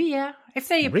 Maybe, yeah. If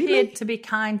they appeared to be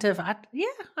kind of, I'd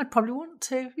probably want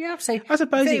to. Yeah, I suppose if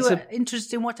they were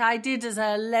interested in what I did as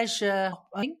a leisure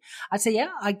thing, I'd say,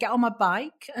 yeah, I get on my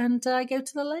bike and I go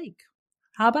to the lake.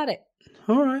 How about it?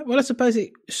 All right. Well, I suppose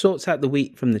it sorts out the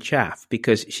wheat from the chaff,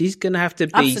 because she's going to have to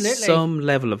be some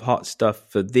level of hot stuff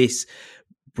for this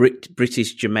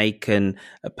British Jamaican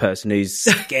person who's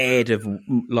scared of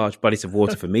large bodies of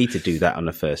water for me to do that on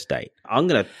a first date. I'm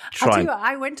going to try.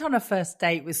 I went on a first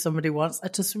date with somebody once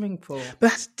at a swimming pool. But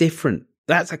that's different.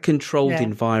 That's a controlled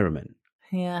environment.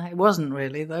 Yeah, it wasn't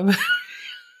really, though.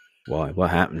 Why? What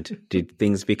happened? Did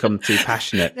things become too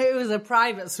passionate? It was a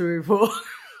private swimming pool.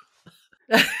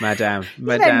 Madame,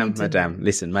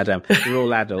 listen, Madame, we're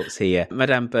all adults here.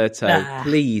 Madame Berto,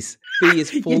 please be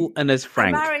as full and as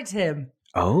frank. I married him.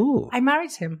 Oh. I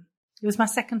married him. He was my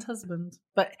second husband.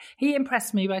 But he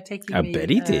impressed me by taking me bet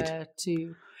he did.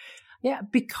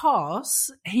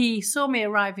 because he saw me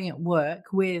arriving at work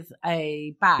with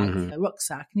a bag, a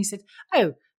rucksack, and he said,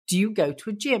 "Oh, do you go to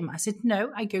a gym?" I said,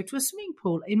 "No, I go to a swimming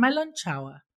pool in my lunch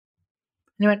hour."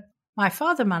 And he went, "My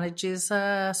father manages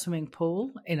a swimming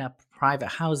pool in a private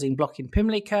housing block in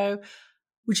Pimlico.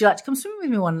 Would you like to come swim with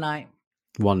me one night?"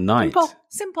 One night?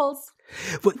 Simples.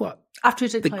 But what? After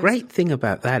it had closed. Great thing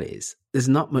about that is there's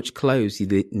not much clothes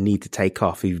you need to take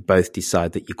off if you both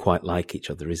decide that you quite like each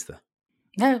other, is there?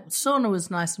 No, sauna was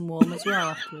nice and warm as well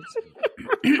afterwards.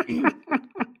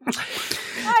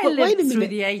 I lived through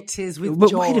the 80s with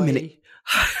joy. Wait a minute.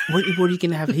 What are you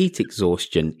going to have heat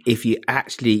exhaustion if you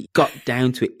actually got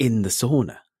down to it in the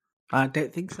sauna? I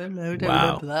don't think so, no. I don't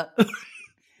remember that.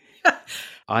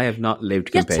 I have not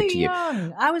lived compared to you. You're too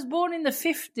young. I was born in the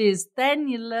 50s. Then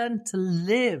you learn to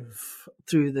live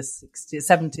through the 60s,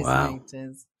 70s and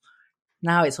 80s.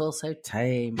 Now it's all so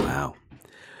tame. Wow.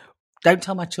 Don't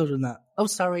tell my children that. Oh,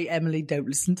 sorry, Emily, don't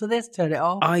listen to this. Turn it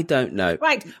off. I don't know.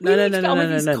 Right. No.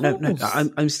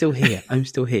 I'm still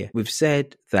here. We've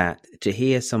said that to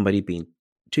hear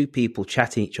two people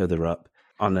chatting each other up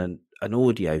on an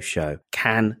audio show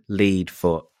can lead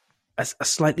for a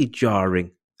slightly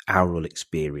jarring aural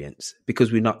experience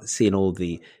because we're not seeing all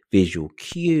the visual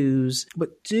cues.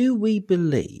 But do we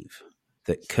believe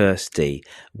that Kirsty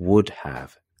would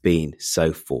have been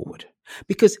so forward?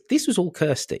 Because this was all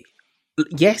Kirsty.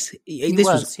 Yes, this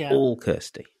was all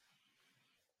Kirsty.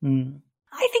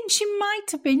 I think she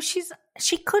might have been.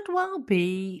 She could well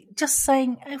be just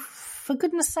saying, oh, for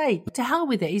goodness sake, to hell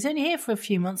with it. He's only here for a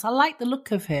few months. I like the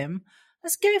look of him.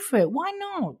 Let's go for it. Why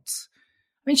not?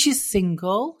 I mean, she's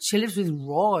single. She lives with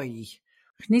Roy.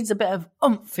 She needs a bit of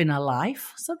oomph in her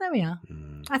life. So there we are.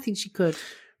 I think she could.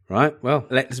 Right. Well,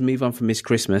 let's move on from Miss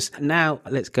Christmas. Now,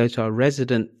 let's go to our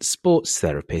resident sports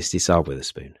therapist, Isar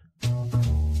Witherspoon.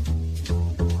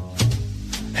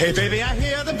 Hey, baby, I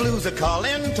hear the blues are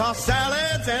calling. Tossed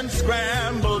salads and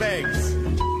scrambled eggs.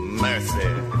 Mercy.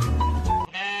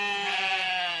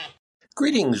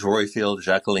 Greetings, Royfield,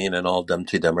 Jacqueline, and all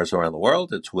Dumpty Dummers around the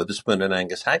world. It's Witherspoon and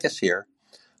Angus Haggis here.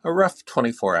 A rough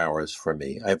 24 hours for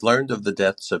me. I've learned of the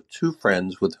deaths of two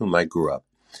friends with whom I grew up.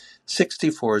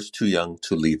 64 is too young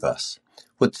to leave us.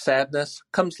 With sadness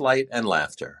comes light and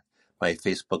laughter. My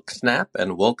Facebook snap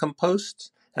and welcome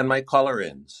posts, and my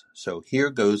caller-ins. So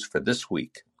here goes for this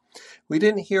week. We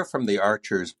didn't hear from the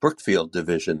Archers Brookfield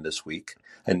division this week,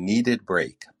 a needed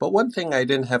break. But one thing I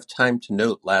didn't have time to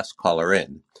note last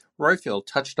caller-in, Royfield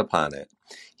touched upon it.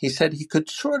 He said he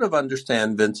could sort of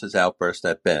understand Vince's outburst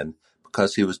at Ben,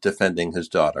 because he was defending his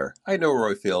daughter. I know,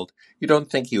 Roifield, you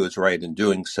don't think he was right in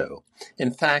doing so.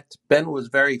 In fact, Ben was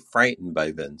very frightened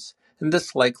by Vince, and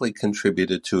this likely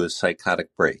contributed to his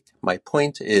psychotic break. My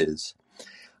point is,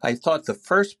 I thought the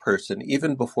first person,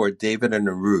 even before David and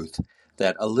Ruth,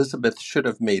 that Elizabeth should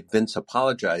have made Vince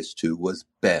apologize to was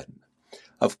Ben.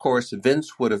 Of course,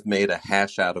 Vince would have made a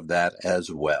hash out of that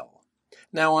as well.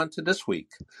 Now on to this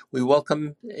week. We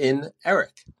welcome in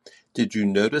Eric. Did you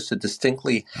notice a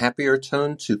distinctly happier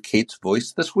tone to Kate's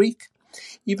voice this week?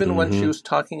 Even when she was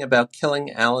talking about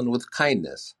killing Alan with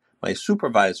kindness. My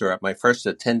supervisor at my first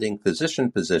attending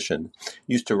physician position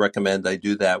used to recommend I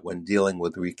do that when dealing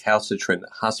with recalcitrant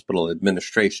hospital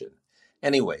administration.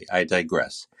 Anyway, I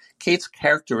digress. Kate's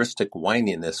characteristic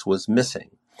whininess was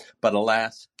missing. But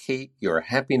alas, Kate, your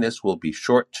happiness will be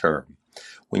short-term.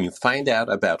 When you find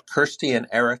out about Kirsty and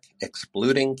Eric,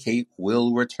 exploding Kate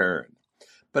will return.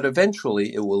 But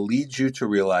eventually it will lead you to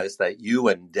realize that you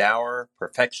and dour,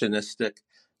 perfectionistic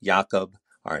Jakob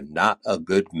are not a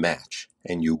good match,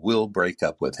 and you will break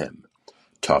up with him.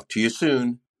 Talk to you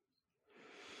soon.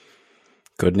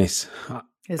 Goodness,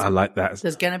 I like that.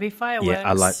 There's going to be fireworks. Yeah,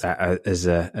 I like that as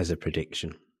a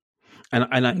prediction. And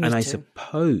I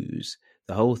suppose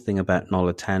the whole thing about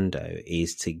Nolatando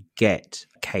is to get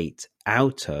Kate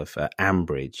out of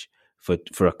Ambridge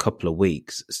for a couple of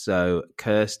weeks, so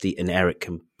Kirsty and Eric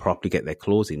can properly get their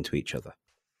claws into each other.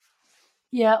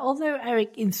 Yeah, although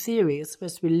Eric, in theory, is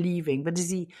supposed to be leaving, but is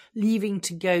he leaving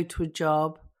to go to a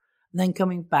job and then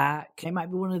coming back? It might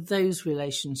be one of those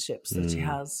relationships that he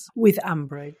has with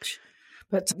Ambridge.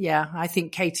 But yeah, I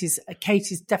think Kate is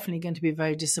definitely going to be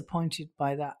very disappointed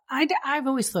by that. I've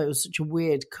always thought it was such a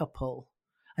weird couple.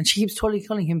 And she keeps totally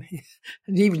calling him,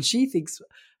 and even she thinks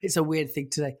it's a weird thing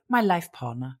today, my life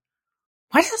partner.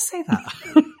 Why did I say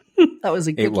that? That was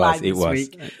a good line this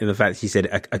week. And the fact she said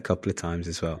it a couple of times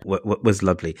as well what was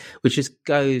lovely, which just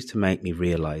goes to make me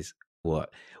realise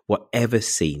whatever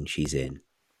scene she's in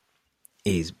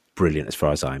is brilliant as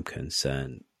far as I'm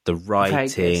concerned. The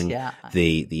writing,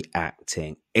 the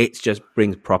acting, it just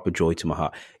brings proper joy to my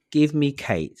heart. Give me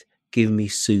Kate, give me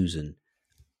Susan,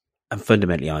 and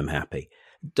fundamentally I'm happy.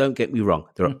 Don't get me wrong,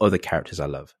 there are other characters I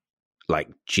love, like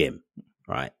Jim,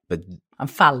 right? But and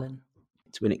Fallon.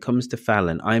 When it comes to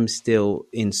Fallon, I'm still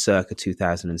in circa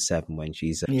 2007 when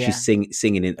she's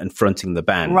singing and fronting the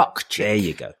band. Rock chick. There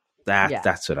you go.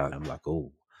 That's what I'm like,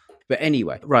 oh. But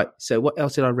anyway, right. So what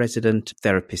else did our resident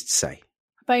therapist say?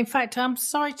 But in fact, I'm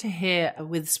sorry to hear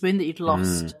with Spoon that you'd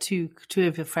lost two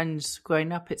of your friends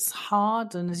growing up. It's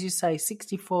hard. And as you say,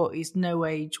 64 is no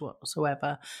age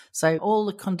whatsoever. So all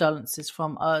the condolences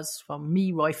from us, from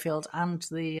me, Roifield, and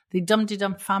the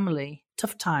Dum-de-Dum family.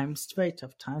 Tough times, very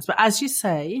tough times. But as you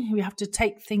say, we have to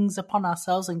take things upon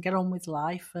ourselves and get on with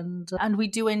life. And we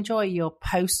do enjoy your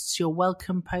posts, your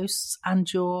welcome posts,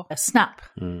 and your snap.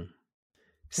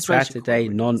 Saturday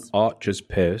non-Archers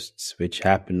posts, which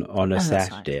happen on a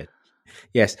Saturday. Right.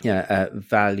 Yes, a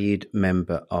valued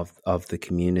member of the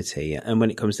community. And when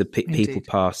it comes to people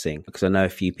passing, because I know a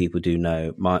few people do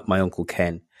know, my Uncle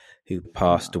Ken, who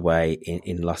passed away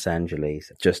in Los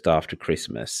Angeles just after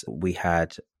Christmas, we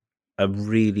had a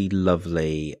really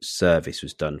lovely service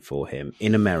was done for him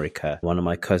in America. One of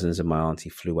my cousins and my auntie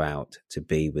flew out to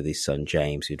be with his son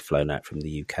James, who'd flown out from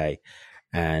the UK.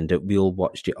 And we all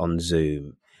watched it on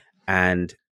Zoom.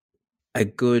 And a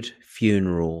good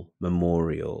funeral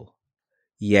memorial,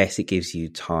 yes, it gives you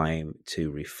time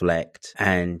to reflect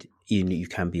and you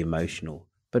can be emotional.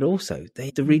 But also,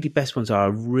 the really best ones are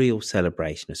a real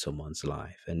celebration of someone's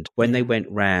life. And when they went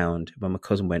round, when my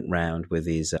cousin went round with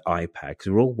his iPad, because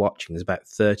we're all watching, there's about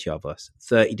 30 of us,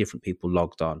 30 different people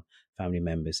logged on, family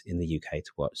members in the UK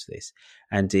to watch this,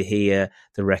 and to hear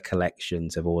the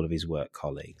recollections of all of his work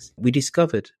colleagues. We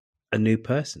discovered a new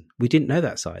person. We didn't know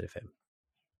that side of him.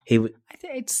 I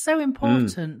think it's so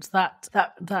important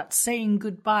that saying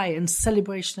goodbye and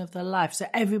celebration of their life, so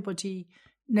everybody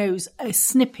knows a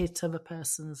snippet of a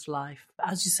person's life.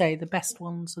 As you say, the best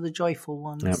ones are the joyful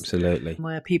ones. Absolutely.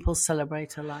 Where people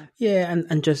celebrate a life. Yeah,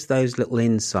 and just those little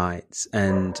insights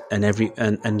and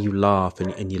you laugh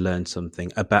and you learn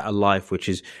something about a life which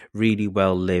is really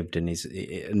well lived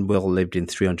and well lived in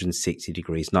 360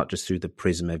 degrees, not just through the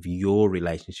prism of your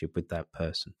relationship with that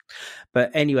person. But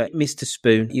anyway, Mr.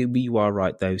 Spoon, you are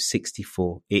right though,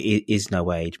 64 it is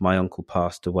no age. My uncle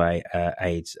passed away at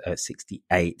age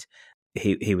 68.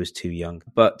 He was too young,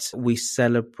 but we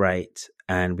celebrate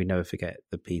and we never forget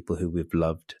the people who we've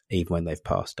loved, even when they've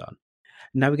passed on.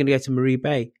 Now we're going to go to Marie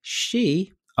Bay,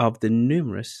 she of the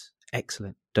numerous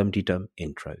excellent Dum-de-Dum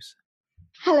intros.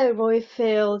 Hello,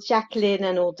 Roifield, Jacqueline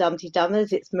and all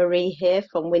Dum-de-Dummers. It's Marie here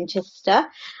from Winchester.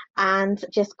 and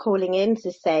just calling in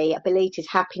to say a belated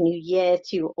Happy New Year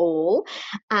to you all,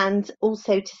 and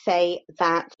also to say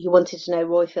that you wanted to know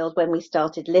Roifield when we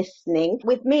started listening.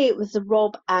 With me, it was the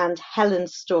Rob and Helen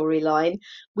storyline.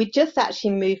 We just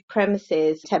actually moved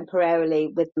premises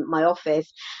temporarily with my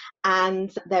office,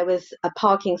 and there was a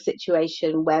parking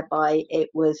situation whereby it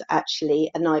was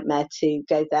actually a nightmare to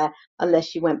go there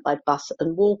unless you went by bus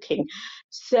and walking.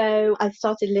 So I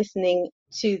started listening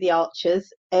to The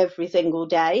Archers every single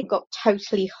day, got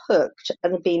totally hooked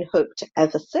and have been hooked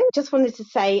ever since. Just wanted to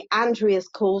say Andrea's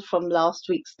call from last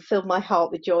week filled my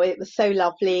heart with joy. It was so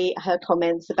lovely, her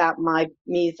comments about my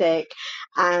music,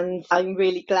 and I'm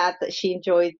really glad that she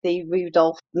enjoyed the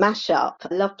Rudolph mashup.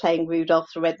 I love playing Rudolph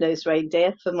the Red-Nosed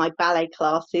Reindeer for my ballet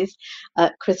classes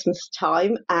at Christmas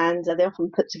time, and they often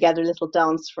put together a little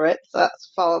dance for it, so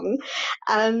that's fun.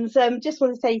 And just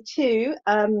want to say too,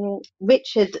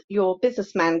 Richard, your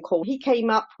businessman call, he came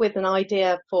up with an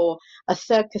idea for a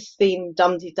circus-themed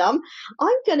Dum-de-Dum.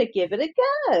 I'm going to give it a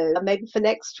go, maybe for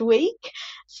next week.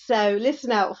 So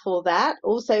listen out for that.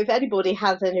 Also, if anybody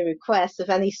has any requests of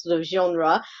any sort of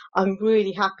genre, I'm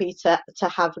really happy to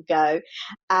have a go.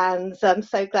 And I'm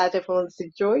so glad everyone's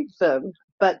enjoyed them.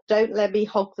 But don't let me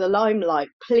hog the limelight.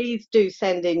 Please do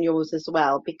send in yours as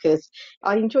well, because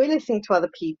I enjoy listening to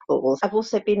other people's. I've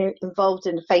also been involved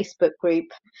in a Facebook group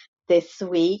this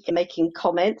week, making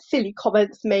comments, silly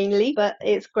comments mainly, but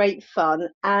it's great fun,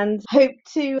 and hope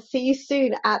to see you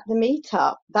soon at the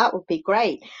meetup. That would be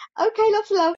great. Okay,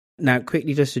 lots of love. Now,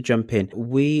 quickly, just to jump in,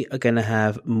 we are going to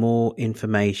have more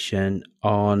information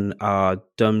on our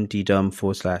Dum-de-Dum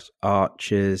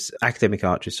 /Archers, Academic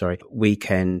Archers,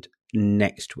 weekend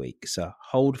next week. So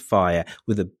hold fire.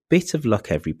 With a bit of luck,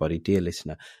 everybody, dear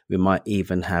listener, we might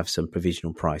even have some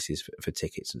provisional prices for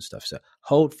tickets and stuff. So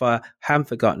hold fire. Haven't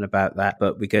forgotten about that,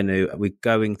 but we're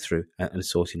going through and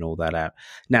sorting all that out.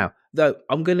 Now, though,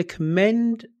 I'm going to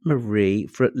commend Marie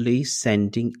for at least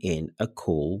sending in a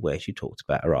call where she talked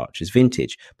about her Archers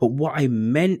vintage. But what I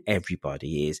meant,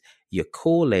 everybody, is you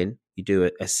call in, you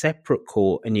do a separate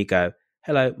call, and you go,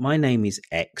 hello, my name is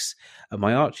X, and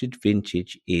my Archer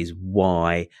vintage is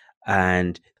Y,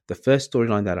 and the first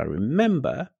storyline that I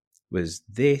remember was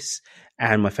this,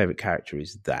 and my favourite character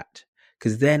is that.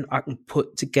 Because then I can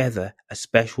put together a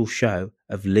special show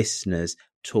of listeners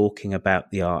talking about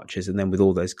the Archers, and then with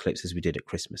all those clips as we did at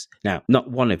Christmas. Now,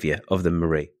 not one of you, of them,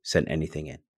 Marie, sent anything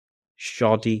in.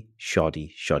 Shoddy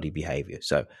behaviour.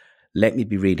 So let me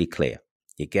be really clear.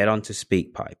 You get onto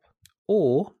SpeakPipe,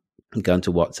 or you go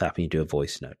into WhatsApp and you do a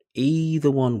voice note.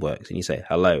 Either one works. And you say,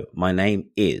 hello, my name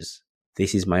is,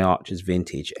 this is my Archers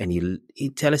vintage. And you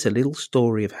tell us a little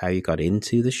story of how you got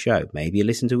into the show. Maybe you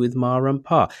listened to it with Ma and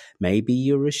Pa. Maybe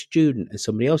you're a student and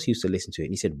somebody else used to listen to it.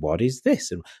 And you said, what is this?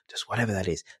 And just whatever that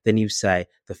is. Then you say,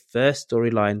 the first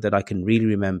storyline that I can really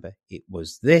remember, it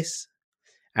was this.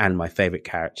 And my favorite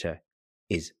character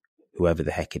is whoever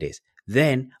the heck it is.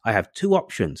 Then I have two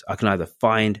options. I can either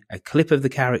find a clip of the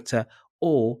character,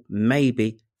 or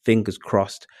maybe, fingers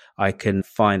crossed, I can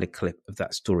find a clip of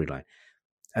that storyline.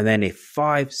 And then if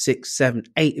 5, 6, 7,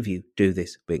 8 of you do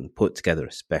this, we can put together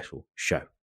a special show.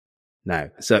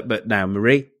 But now,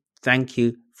 Marie, thank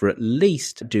you for at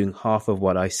least doing half of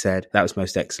what I said. That was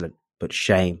most excellent, but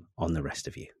shame on the rest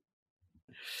of you.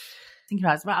 Thinking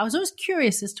about it, I was always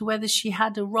curious as to whether she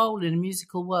had a role in a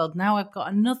musical world. Now I've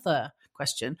got another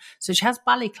question. So she has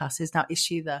ballet classes. Now, is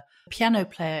she the piano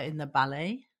player in the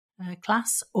ballet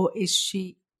class, or is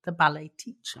she the ballet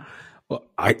teacher? Well,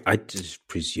 I just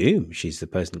presume she's the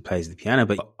person that plays the piano,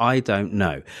 but I don't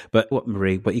know. But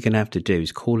Marie, what you're going to have to do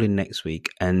is call in next week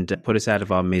and put us out of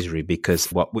our misery,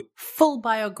 because full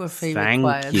biography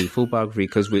required. Thank you, full biography,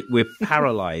 because we're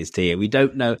paralysed here. We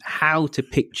don't know how to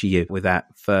picture you without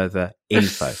further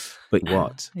info. But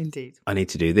what? Indeed. I need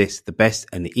to do this. The best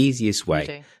and the easiest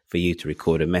way for you to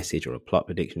record a message or a plot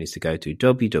prediction is to go to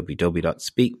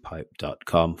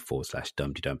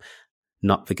www.speakpipe.com/dumdydum.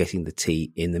 Not forgetting the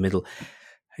T in the middle.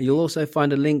 You'll also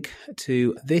find a link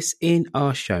to this in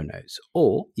our show notes,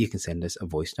 or you can send us a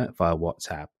voice note via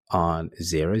WhatsApp on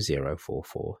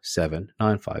 00447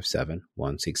 957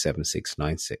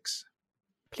 167696.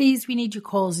 Please, we need your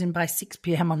calls in by 6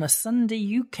 p.m. on a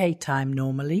Sunday UK time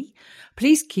normally.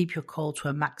 Please keep your call to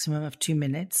a maximum of 2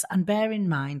 minutes, and bear in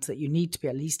mind that you need to be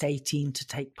at least 18 to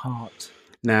take part.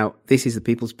 Now, this is the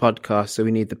People's Podcast, so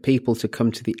we need the people to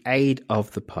come to the aid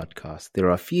of the podcast. There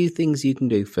are a few things you can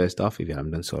do. First off, if you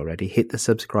haven't done so already, hit the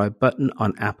subscribe button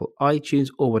on Apple iTunes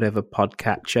or whatever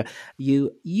podcatcher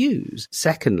you use.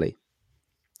 Secondly,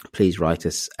 please write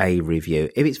us a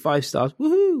review. If it's 5 stars,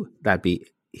 woohoo, that'd be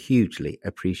hugely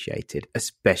appreciated,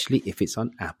 especially if it's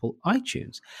on Apple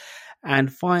iTunes.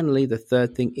 And finally, the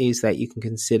third thing is that you can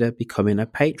consider becoming a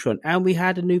patron. And we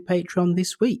had a new Patreon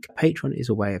this week. Patreon is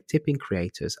a way of tipping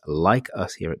creators like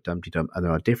us here at Dum Tee Dum, and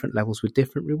there are different levels with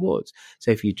different rewards. So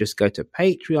if you just go to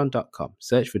patreon.com,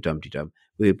 search for Dum Tee Dum,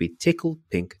 we would be tickled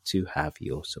pink to have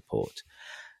your support.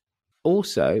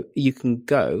 Also, you can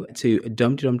go to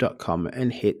dumteedum.com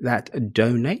and hit that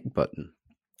donate button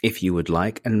if you would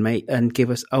like, and give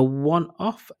us a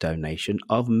one-off donation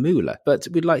of moolah. But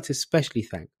we'd like to especially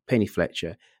thank Penny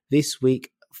Fletcher this week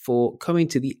for coming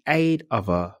to the aid of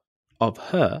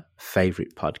her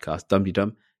favourite podcast, Dum Tee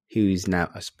Dum, who is now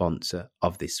a sponsor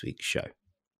of this week's show.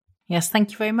 Yes,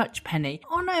 thank you very much, Penny.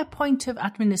 On a point of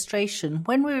administration,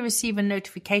 when we receive a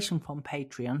notification from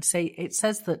Patreon, it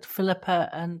says that Philippa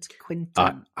and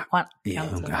Quinton.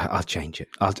 I'll change it.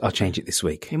 I'll change it this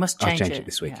week. You must change it. I'll change it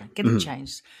this week. Yeah, get it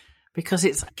changed because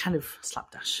it's kind of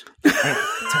slapdash. Anyway,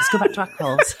 so let's go back to our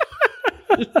calls.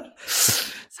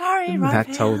 Sorry, right.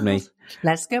 That told me.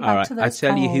 Let's go back to those I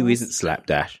tell you who calls. isn't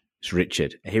slapdash. It's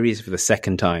Richard. Here he is for the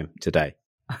second time today.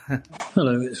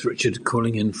 Hello, it's Richard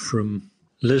calling in from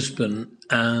Lisbon,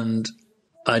 and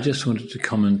I just wanted to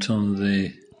comment on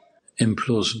the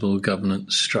implausible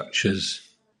governance structures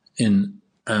in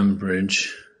Ambridge.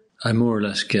 I more or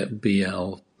less get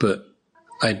BL, but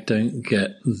I don't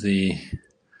get the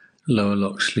Lower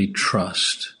Loxley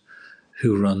Trust,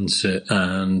 who runs it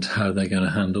and how they're going to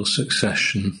handle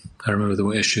succession. I remember there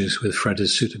were issues with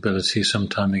Freda's suitability some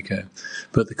time ago.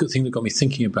 But the good thing that got me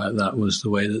thinking about that was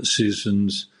the way that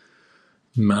Susan's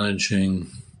managing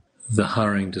the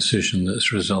hiring decision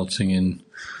that's resulting in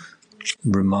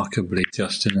remarkably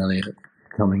Justin Elliott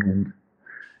coming in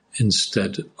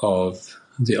instead of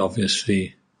the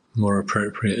obviously more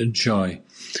appropriate Joy.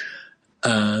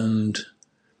 And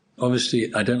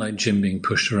obviously I don't like Jim being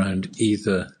pushed around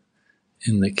either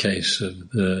in the case of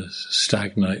the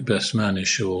Stag Night Best Man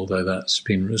issue, although that's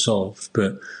been resolved,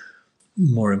 but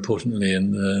more importantly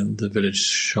in the village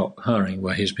shop hiring,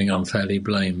 where he's being unfairly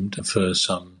blamed for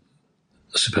some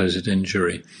supposed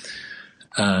injury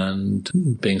and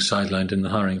being sidelined in the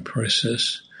hiring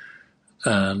process.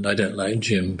 And I don't like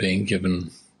Jim being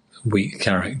given weak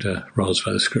character roles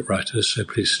by the scriptwriters, so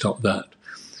please stop that.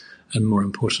 And more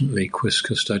importantly, quis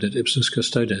custodiet ipsus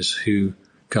custodes, who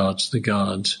guards the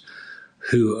guards,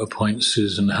 who appoints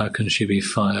Susan, how can she be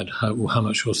fired, how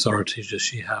much authority does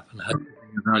she have, and how is it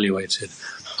being evaluated?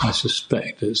 I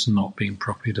suspect it's not being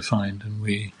properly defined, and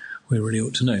we really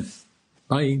ought to know.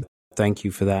 Bye. Thank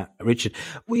you for that, Richard.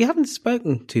 We haven't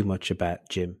spoken too much about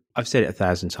Jim. I've said it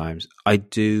 1,000 times. I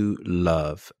do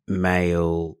love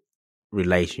male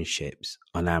relationships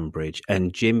on Ambridge,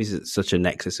 and Jim is at such a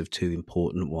nexus of two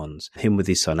important ones. Him with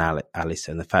his son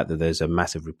Alistair, and the fact that there's a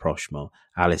massive rapprochement.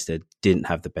 Alistair didn't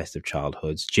have the best of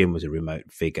childhoods. Jim was a remote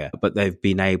figure, but they've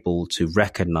been able to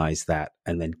recognise that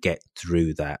and then get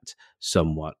through that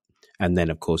somewhat. And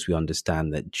then, of course, we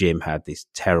understand that Jim had this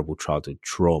terrible childhood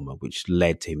trauma, which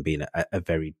led to him being a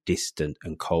very distant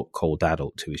and cold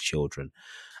adult to his children.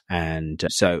 And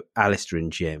so Alistair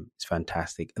and Jim is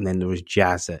fantastic. And then there was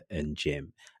Jazza and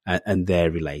Jim and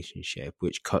their relationship,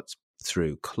 which cuts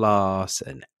through class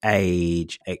and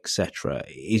age, etc.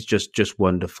 is just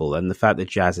wonderful. And the fact that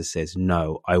Jazza says,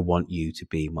 no, I want you to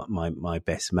be my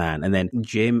best man. And then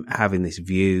Jim having this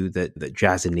view that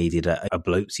Jazza needed a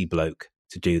blokesy bloke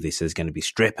to do this. There's going to be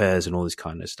strippers and all this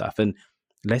kind of stuff. And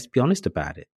let's be honest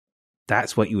about it.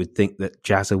 That's what you would think that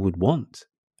Jazza would want.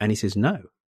 And he says no.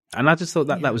 And I just thought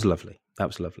that was lovely. That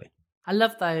was lovely. I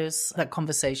love that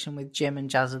conversation with Jim and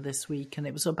Jazza this week. And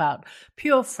it was about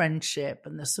pure friendship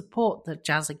and the support that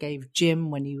Jazza gave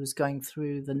Jim when he was going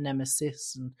through the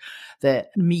nemesis and the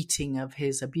meeting of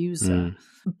his abuser.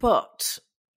 But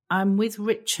I'm with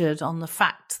Richard on the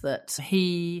fact that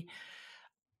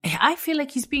I feel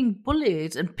like he's being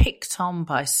bullied and picked on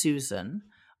by Susan.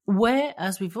 Where,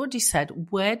 as we've already said,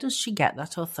 where does she get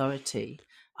that authority?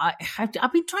 I've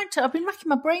been racking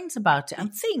my brains about it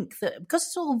and think that because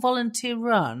it's all volunteer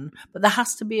run, but there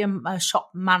has to be a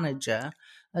shop manager,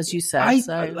 as you said.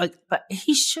 But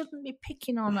he shouldn't be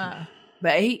picking on her.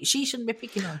 But she shouldn't be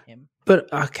picking on him.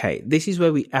 But okay, this is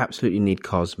where we absolutely need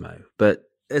Cosmo. But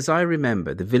as I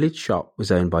remember, the village shop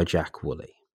was owned by Jack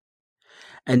Woolley.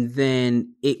 And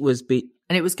then it was and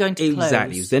it was going to close.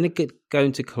 Exactly. It was then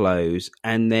going to close.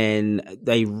 And then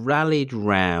they rallied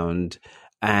round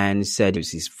and said it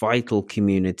was this vital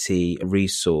community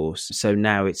resource. So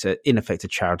now it's in effect a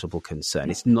charitable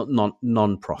concern. It's not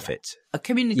non-profit. A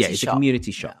community shop. Yeah, it's a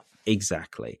community shop.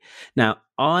 Exactly. Now,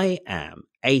 I am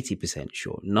 80%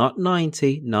 sure, not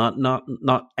 90,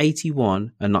 not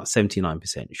 81, and not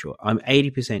 79% sure. I'm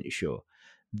 80% sure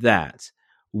that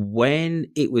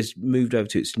when it was moved over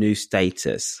to its new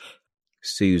status,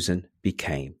 Susan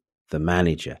became the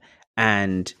manager.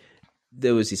 And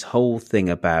there was this whole thing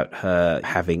about her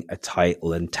having a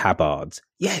title and tabards.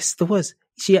 Yes, there was.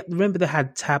 Remember they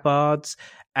had tabards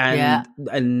and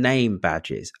name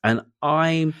badges. And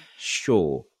I'm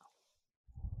sure,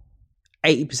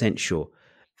 80% sure,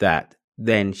 that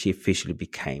then she officially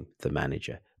became the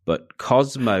manager. But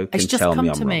Cosmo can tell me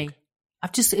I'm wrong.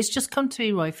 It's just come to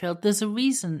me, Roifield. There's a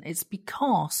reason. It's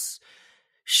because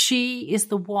she is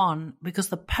the one, because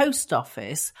the post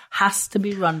office has to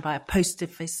be run by a post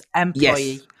office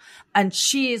employee. Yes. And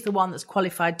she is the one that's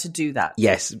qualified to do that.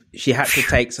 Yes, she had to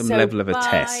take some level of a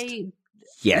test.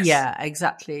 Yes. Yeah,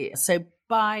 exactly. So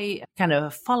by kind of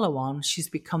a follow-on, she's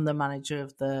become the manager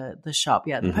of the shop.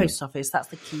 Yeah, the post office. That's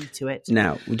the key to it.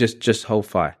 Now, just hold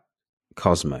fire.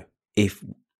 Cosmo, if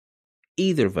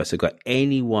either of us have got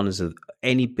any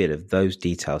bit of those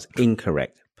details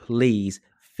incorrect, please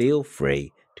feel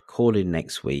free to call in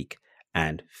next week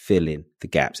and fill in the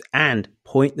gaps and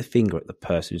point the finger at the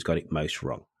person who's got it most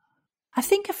wrong. I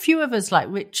think a few of us, like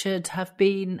Richard, have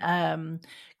been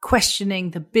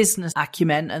questioning the business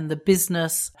acumen and the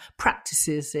business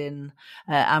practices in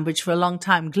Ambridge for a long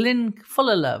time. Glyn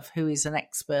Fullerlove, who is an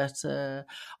expert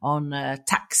on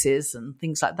taxes and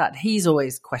things like that, he's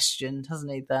always questioned,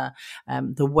 hasn't he,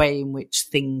 the way in which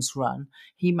things run.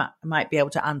 He might be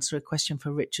able to answer a question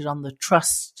for Richard on the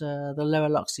trust, the Lower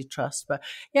Loxley Trust. But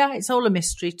yeah, it's all a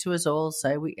mystery to us all.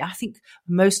 So I think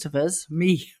most of us,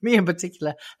 me in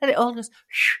particular, let it all just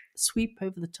sweep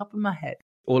over the top of my head.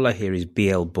 All I hear is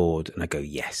BL board, and I go,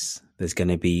 yes, there's going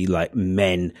to be like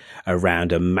men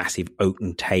around a massive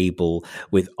oaken table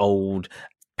with old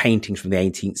paintings from the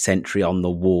 18th century on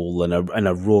the wall and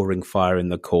a roaring fire in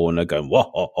the corner going, whoa,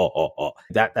 ho, ho, ho, ho.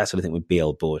 That sort of thing with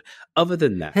BL board. Other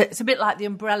than that. It's a bit like the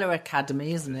Umbrella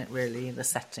Academy, isn't it, really, the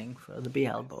setting for the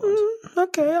BL board?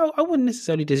 Okay, I wouldn't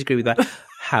necessarily disagree with that.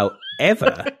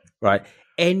 However, right,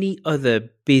 any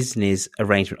other business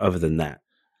arrangement other than that,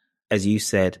 as you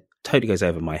said, totally goes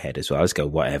over my head as well. I just go,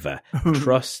 whatever.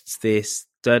 Trusts this,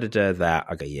 that.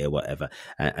 I go, yeah, whatever.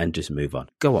 And just move on.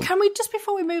 Go on. Can we, just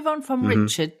before we move on from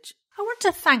Richard, I want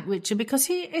to thank Richard because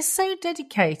he is so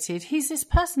dedicated. He's this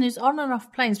person who's on and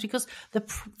off planes because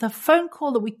the phone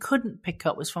call that we couldn't pick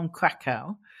up was from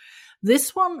Krakow.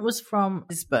 This one was from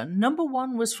Lisbon. Number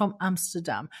one was from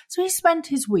Amsterdam. So he spent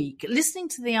his week listening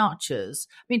to the Archers.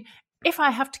 I mean, if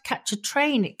I have to catch a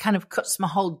train, it kind of cuts my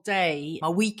whole day, my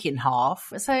week in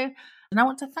half. So, and I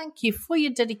want to thank you for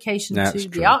your dedication to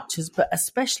the Archers, but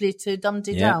especially to Dum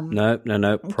Dee Dum.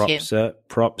 No.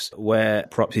 Props where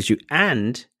props is due.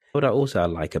 And what I also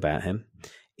like about him,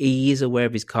 he is aware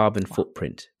of his carbon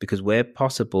footprint because where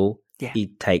possible, he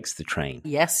takes the train.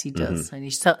 Yes, he does. And he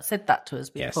said that to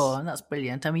us before, and that's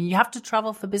brilliant. I mean, you have to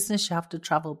travel for business, you have to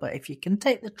travel, but if you can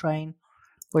take the train,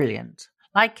 brilliant.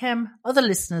 Like other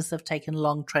listeners have taken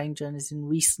long train journeys in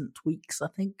recent weeks, I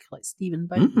think, like Stephen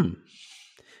Bowden.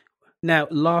 Now,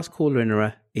 last caller in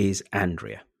her is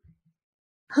Andrea.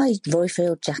 Hi,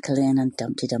 Roifield, Jacqueline and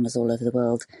Dum Dee Dummers all over the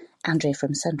world. Andrea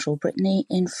from Central Brittany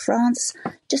in France.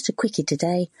 Just a quickie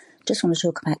today. Just want to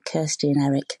talk about Kirsty and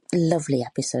Eric. Lovely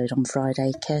episode on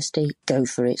Friday. Kirsty, go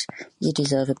for it. You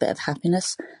deserve a bit of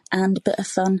happiness and a bit of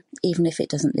fun, even if it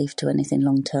doesn't lead to anything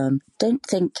long term. Don't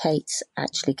think Kate's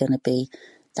actually going to be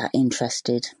that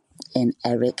interested in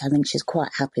Eric. I think she's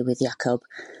quite happy with Jacob.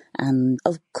 And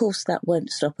of course that won't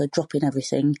stop her dropping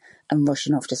everything and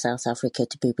rushing off to South Africa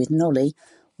to be with Nolly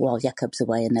while Jacob's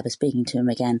away and never speaking to him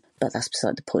again. But that's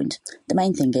beside the point. The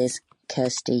main thing is,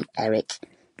 Kirsty, Eric,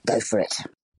 go for it.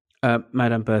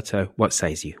 Madame Berto, what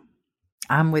says you?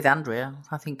 I'm with Andrea.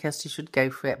 I think Kirsty should go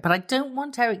for it. But I don't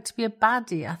want Eric to be a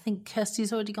baddie. I think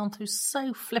Kirsty's already gone through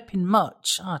so flipping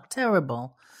much.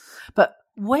 terrible. But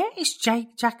where is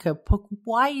Jacob?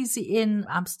 Why is he in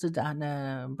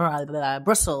Amsterdam,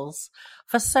 Brussels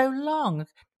for so long?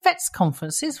 Vets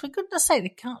conferences, for goodness sake, they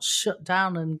can't shut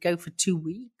down and go for 2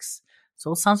 weeks. It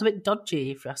all sounds a bit dodgy,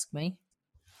 if you ask me.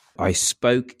 I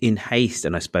spoke in haste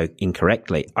and I spoke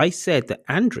incorrectly. I said that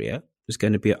Andrea was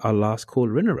going to be our last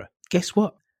caller-innerer. Guess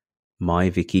what?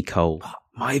 My Vicky Cole.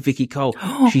 My Vicky Cole.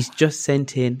 She's just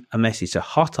sent in a message,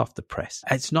 hot off the press.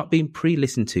 It's not been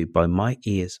pre-listened to by my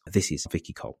ears. This is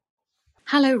Vicky Cole.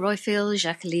 Hello, Roifield,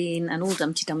 Jacqueline, and all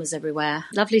Dum Dee Dummers everywhere.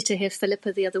 Lovely to hear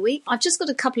Philippa the other week. I've just got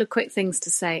a couple of quick things to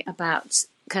say about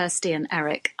Kirsty and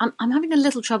Eric. I'm having a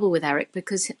little trouble with Eric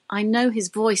because I know his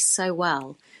voice so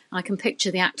well. I can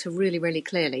picture the actor really, really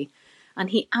clearly. And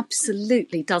he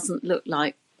absolutely doesn't look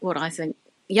like what I think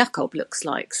Jakob looks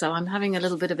like. So I'm having a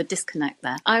little bit of a disconnect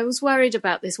there. I was worried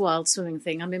about this wild swimming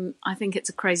thing. I mean, I think it's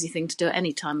a crazy thing to do at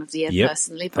any time of the year,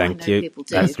 personally, but I know people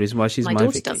do. That's the reason why she's my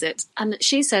daughter Vicky. does it. And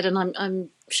she said, and I'm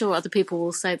sure other people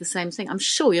will say the same thing, I'm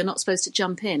sure you're not supposed to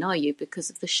jump in, are you, because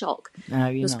of the shock? No,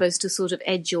 you're supposed to sort of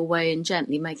edge your way in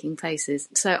gently, making faces.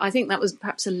 So I think that was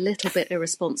perhaps a little bit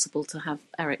irresponsible to have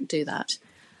Eric do that.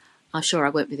 I'm sure I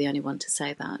won't be the only one to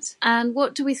say that. And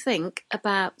what do we think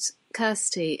about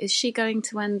Kirsty? Is she going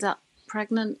to end up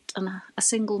pregnant and a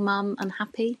single mum and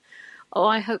happy? Oh,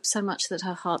 I hope so much that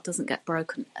her heart doesn't get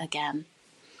broken again.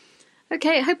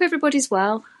 Okay, I hope everybody's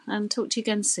well, and talk to you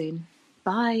again soon.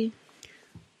 Bye.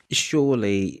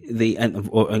 Surely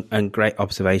and great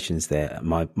observations there,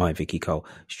 my Vicky Cole.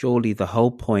 Surely the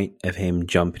whole point of him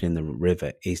jumping in the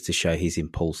river is to show his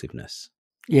impulsiveness.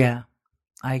 Yeah,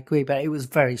 I agree, but it was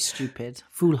very stupid,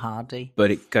 foolhardy.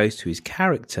 But it goes to his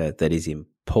character that is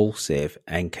impulsive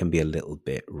and can be a little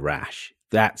bit rash.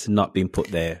 That's not been put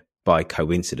there by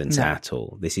coincidence at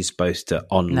all. This is supposed to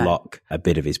unlock a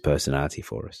bit of his personality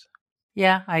for us.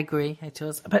 Yeah, I agree. It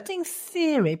was. But in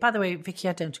theory, by the way, Vicky,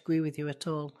 I don't agree with you at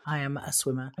all. I am a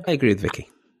swimmer. I agree with Vicky.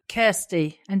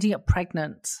 Kirsty ending up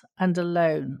pregnant and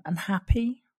alone and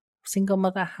happy, single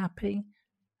mother happy.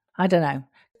 I don't know.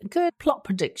 Good plot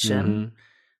prediction. Mm-hmm.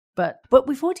 But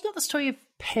we've already got the story of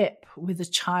Pip with a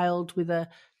child with a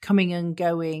coming and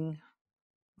going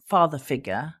father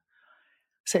figure.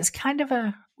 So it's kind of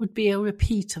would be a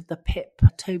repeat of the Pip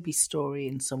Toby story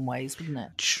in some ways, wouldn't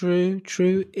it? True.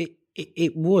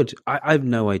 It would. I have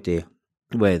no idea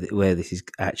where this is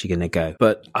actually going to go.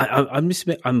 But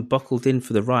I'm buckled in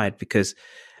for the ride because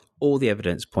all the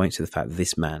evidence points to the fact that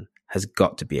this man has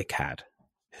got to be a cad.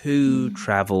 Who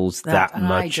travels that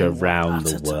much around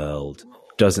the world?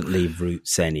 Doesn't leave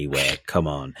roots anywhere. Come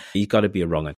on. You've got to be a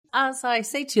wrong. As I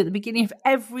say to you at the beginning of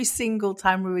every single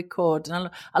time we record, and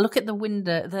I look at the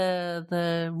window,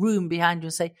 the room behind you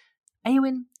and say, are you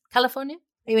in California?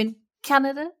 Are you in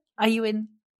Canada? Are you in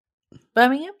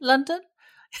Birmingham? London?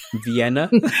 Vienna?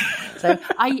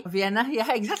 Vienna,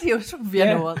 yeah, exactly. I was from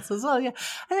Vienna once as well, yeah.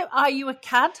 Are you a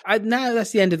cad? Now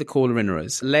that's the end of the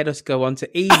caller-innerers. Let us go on to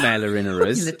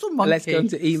emailer-innerers. Little monkey. Let's go on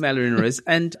to emailer-innerers.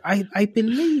 And I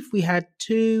believe we had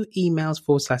 2 emails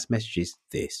 / messages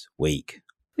this week.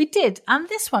 We did, and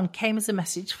this one came as a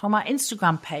message from our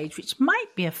Instagram page, which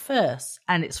might be a first,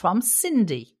 and it's from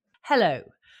Cindy. Hello.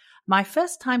 My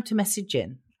first time to message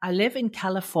in. I live in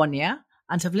California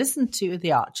and have listened to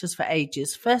The Archers for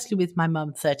ages, firstly with my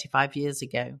mum 35 years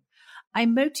ago.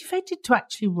 I'm motivated to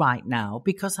actually write now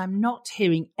because I'm not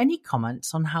hearing any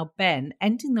comments on how Ben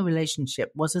ending the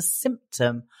relationship was a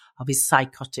symptom of his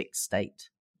psychotic state.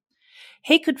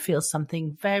 He could feel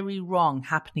something very wrong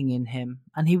happening in him,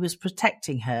 and he was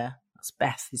protecting her. That's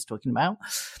Beth he's talking about.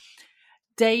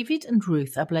 David and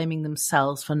Ruth are blaming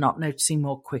themselves for not noticing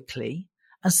more quickly,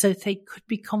 and so they could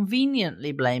be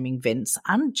conveniently blaming Vince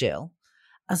and Jill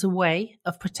as a way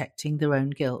of protecting their own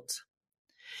guilt.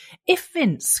 If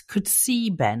Vince could see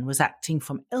Ben was acting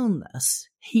from illness,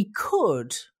 he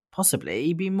could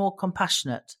possibly be more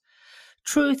compassionate.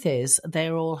 Truth is,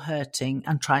 they're all hurting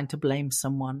and trying to blame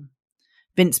someone.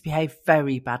 Vince behaved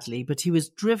very badly, but he was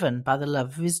driven by the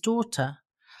love of his daughter.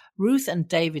 Ruth and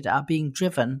David are being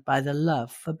driven by the love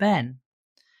for Ben.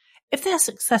 If they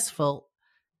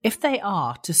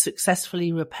are to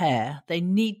successfully repair, they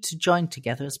need to join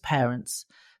together as parents.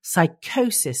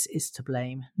 Psychosis is to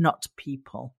blame, not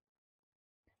people.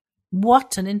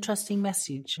 What an interesting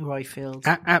message, Roifield.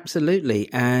 Absolutely.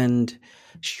 And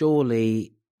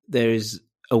surely there is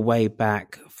a way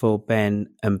back for Ben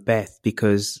and Beth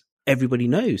because everybody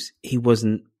knows he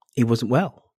wasn't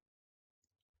well.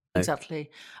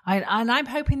 Exactly. And I'm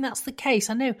hoping that's the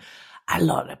case. I know a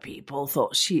lot of people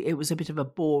thought it was a bit of a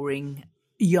boring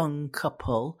young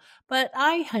couple, but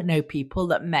I know people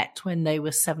that met when they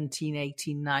were 17,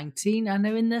 18, 19 and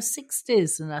are in their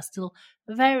 60s and are still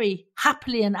very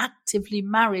happily and actively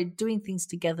married, doing things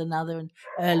together now they're in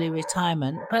early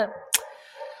retirement. But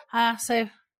so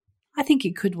I think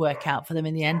it could work out for them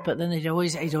in the end, but then he'd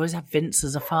always have Vince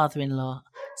as a father-in-law.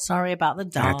 Sorry about the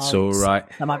dogs. That's all right.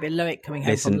 That might be Loic coming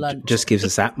home from lunch. Just gives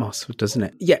us Atmos, doesn't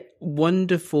it? Yeah,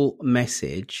 wonderful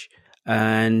message.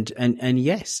 And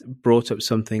yes, brought up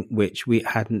something which we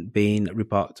hadn't been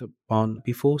remarked upon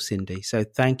before, Cindy. So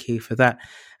thank you for that.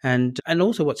 And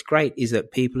also what's great is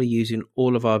that people are using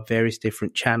all of our various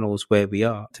different channels where we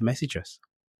are to message us.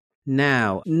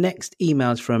 Now, next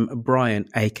email's from Brian,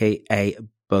 aka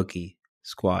Buggy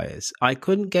Squires. I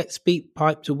couldn't get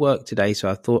SpeakPipe to work today, so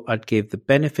I thought I'd give the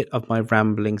benefit of my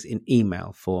ramblings in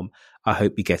email form. I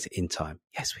hope you get it in time.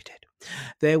 Yes, we did.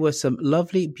 There were some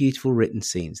lovely, beautiful written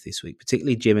scenes this week,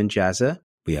 particularly Jim and Jazza.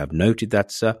 We have noted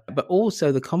that, sir. But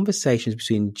also the conversations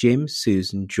between Jim,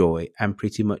 Susan, Joy, and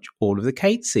pretty much all of the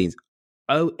Kate scenes.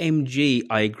 OMG,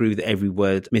 I agree with every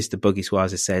word Mr. Buggy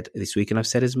Swaza said this week, and I've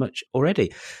said as much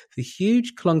already. The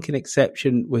huge clunking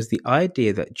exception was the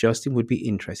idea that Justin would be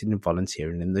interested in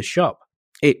volunteering in the shop.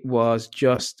 It was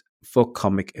just for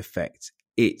comic effect.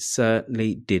 It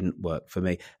certainly didn't work for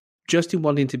me. Justin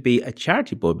wanting to be a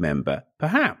charity board member,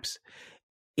 perhaps,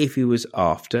 if he was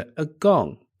after a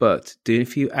gong. But doing a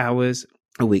few hours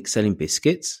a week selling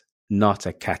biscuits, not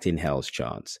a cat in hell's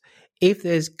chance. If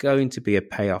there's going to be a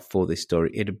payoff for this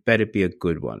story, it better be a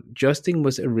good one. Justin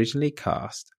was originally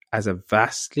cast as a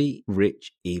vastly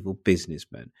rich, evil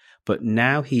businessman, but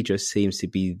now he just seems to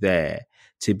be there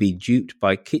to be duped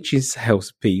by kitchen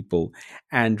salespeople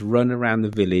and run around the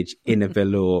village in a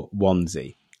velour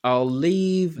onesie. I'll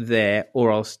leave there,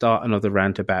 or I'll start another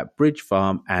rant about Bridge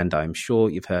Farm, and I'm sure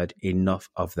you've heard enough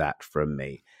of that from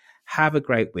me. Have a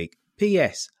great week.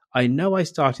 P.S. I know I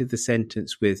started the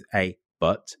sentence with a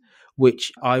but,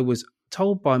 which I was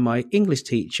told by my English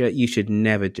teacher you should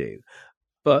never do.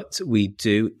 But we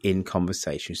do in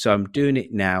conversation. So I'm doing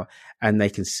it now, and they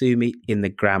can sue me in the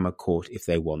grammar court if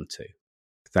they want to.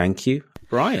 Thank you,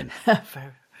 Brian.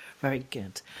 Very, very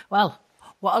good. Well,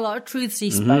 what a lot of truths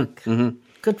he spoke.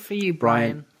 Good for you,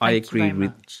 Brian. I agree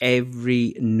with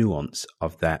every nuance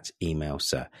of that email,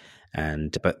 sir.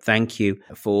 But thank you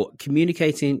for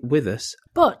communicating with us.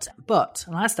 But,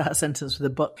 and I start a sentence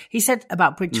with a but. He said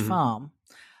about Bridge Farm.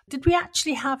 Did we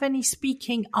actually have any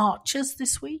speaking archers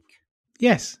this week?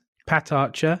 Yes. Pat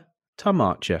Archer, Tom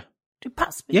Archer. Did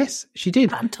Pat speak? Yes, she did.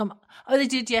 Pat and Tom. Oh, they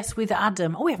did, yes, with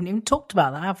Adam. Oh, we haven't even talked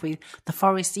about that, have we? The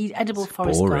forest, edible it's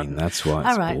forest boring, garden. That's why it's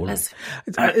all right,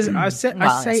 boring. I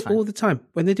say all the time,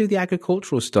 when they do the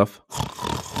agricultural stuff...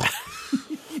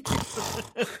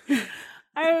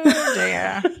 Oh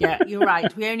dear. Yeah, you're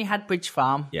right. We only had Bridge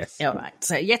Farm. Yes. All right.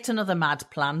 So yet another mad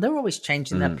plan. They're always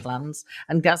changing their plans.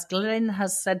 And as Glenn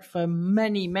has said for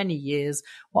many, many years,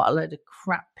 what a load of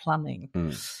crap planning.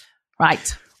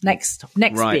 Right. Next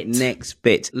right, bit. Next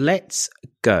bit. Let's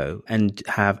go and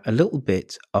have a little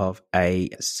bit of a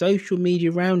social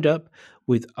media roundup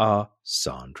with our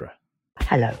Sandra.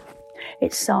 Hello.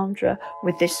 It's Sandra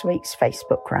with this week's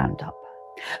Facebook roundup.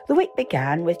 The week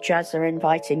began with Jazza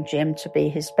inviting Jim to be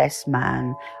his best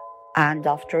man, and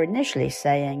after initially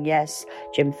saying yes,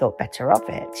 Jim thought better of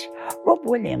it. Rob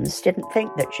Williams didn't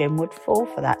think that Jim would fall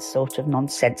for that sort of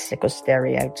nonsensical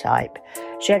stereotype.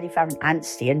 Shirley Farren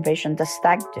Anstey envisioned a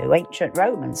stag do, ancient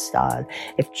Roman style,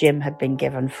 if Jim had been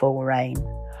given full reign.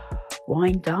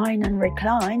 Wine, dine and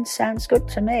recline sounds good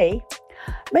to me.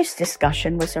 Most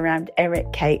discussion was around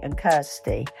Eric, Kate and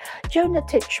Kirsty. Jonah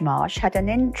Titchmarsh had an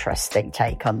interesting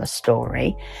take on the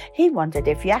story. He wondered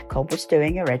if Jacob was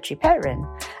doing a Reggie Perrin,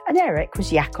 and Eric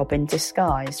was Jacob in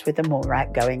disguise with a more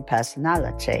outgoing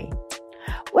personality.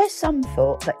 Where some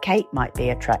thought that Kate might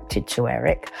be attracted to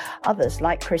Eric, others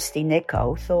like Christy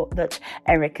Nichol thought that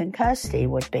Eric and Kirsty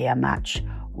would be a match.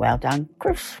 Well done,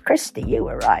 Christy, you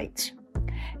were right.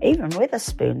 Even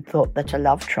Witherspoon thought that a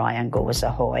love triangle was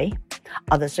ahoy.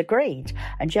 Others agreed,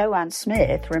 and Joanne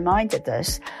Smith reminded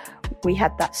us we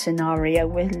had that scenario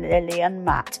with Lillian,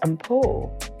 Matt and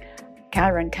Paul.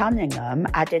 Karen Cunningham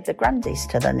added the Grundys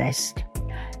to the list.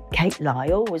 Kate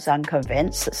Lyle was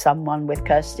unconvinced that someone with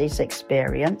Kirsty's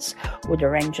experience would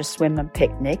arrange a swim and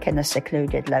picnic in a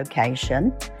secluded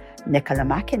location. Nicola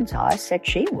McIntyre said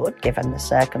she would, given the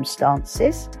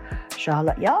circumstances.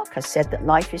 Charlotte Yarker said that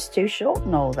life is too short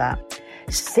and all that.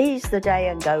 Seize the day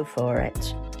and go for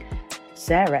it.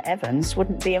 Sarah Evans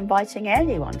wouldn't be inviting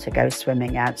anyone to go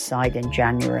swimming outside in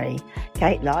January.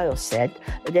 Kate Lyle said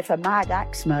that if a mad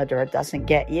axe murderer doesn't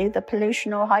get you, the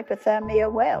pollution or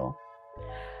hypothermia will.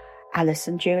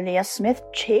 Alison Julia Smith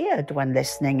cheered when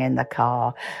listening in the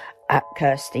car at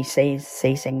Kirsty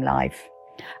seizing life,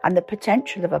 and the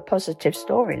potential of a positive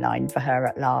storyline for her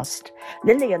at last.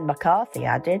 Lillian McCarthy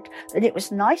added that it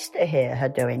was nice to hear her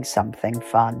doing something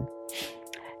fun.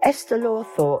 Esther Law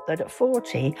thought that at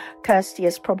 40, Kirsty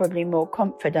is probably more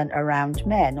confident around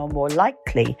men or more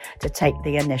likely to take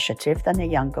the initiative than a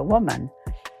younger woman.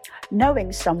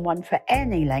 Knowing someone for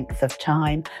any length of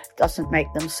time doesn't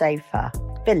make them safer,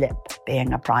 Philip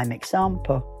being a prime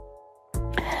example.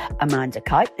 Amanda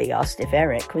Kiteley asked if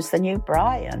Eric was the new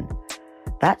Brian.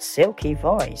 That silky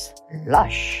voice,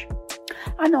 lush.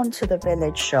 And on to the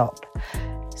village shop.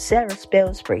 Sarah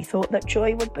Spilsbury thought that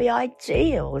Joy would be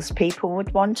ideal, as people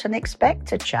would want and expect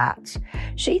to chat.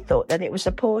 She thought that it was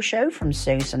a poor show from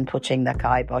Susan putting the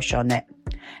kibosh on it.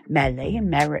 Melly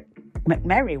and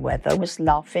McMerriweather was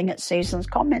laughing at Susan's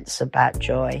comments about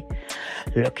Joy.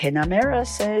 Look in a mirror,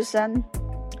 Susan.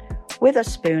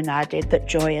 Witherspoon added that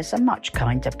Joy is a much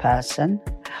kinder person.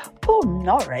 Paul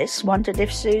Norris wondered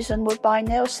if Susan would buy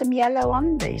Neil some yellow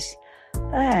undies.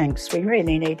 Thanks, we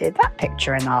really needed that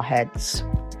picture in our heads.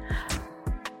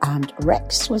 And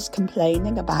Rex was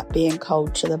complaining about being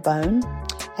cold to the bone.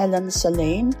 Helen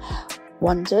Celine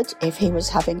wondered if he was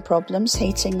having problems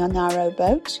heating a narrow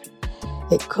boat.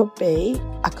 It could be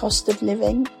a cost of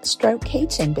living /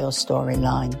 heating bill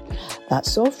storyline.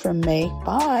 That's all from me.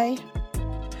 Bye.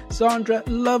 Sandra,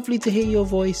 lovely to hear your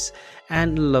voice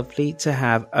and lovely to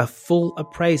have a full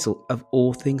appraisal of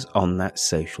all things on that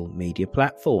social media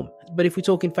platform. But if we're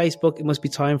talking Facebook, it must be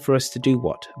time for us to do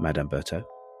what, Madame Berto?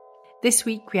 This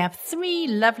week we have 3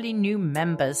 lovely new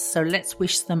members, so let's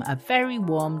wish them a very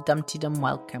warm Dumpty-Dum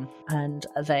welcome. And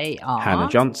they are Hannah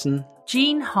Johnson,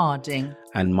 Jean Harding,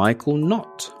 and Michael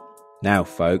Knott. Now,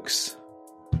 folks,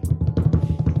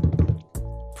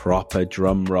 proper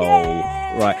drum roll. Yay!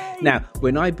 Right, now,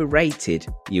 when I berated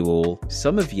you all,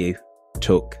 some of you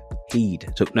took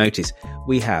notice.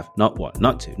 We have not 1,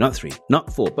 not 2, not 3,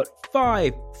 not 4, but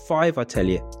 5, I tell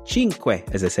you, cinque,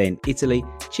 as they say in Italy,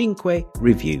 cinque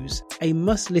reviews. A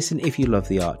must listen if you love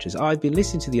The Archers. I've been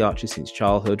listening to The Archers since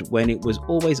childhood when it was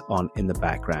always on in the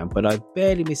background, but I've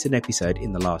barely missed an episode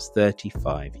in the last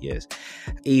 35 years,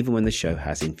 even when the show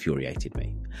has infuriated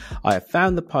me. I have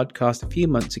found the podcast a few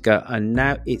months ago and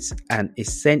now it's an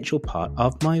essential part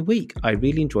of my week. I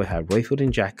really enjoy how Roifield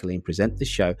and Jacqueline present the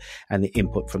show, and the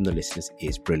input from the listeners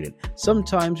is brilliant.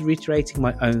 Sometimes reiterating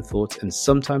my own thoughts and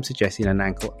sometimes suggesting an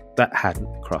angle that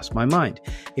hadn't crossed my mind.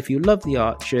 If you love The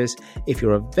Archers, if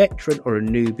you're a veteran or a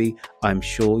newbie, I'm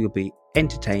sure you'll be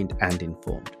entertained and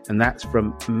informed. And that's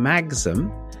from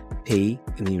Maxim P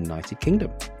in the United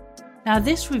Kingdom. Now,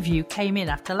 this review came in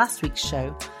after last week's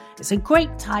show. It's a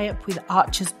great tie-up with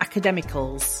Archer's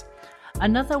Academicals.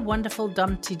 Another wonderful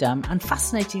Dumpty-Dum and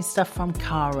fascinating stuff from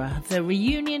Cara. The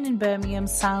reunion in Birmingham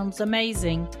sounds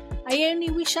amazing. I only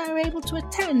wish I were able to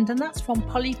attend, and that's from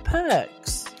Polly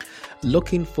Perks.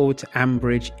 Looking forward to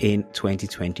Ambridge in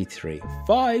 2023.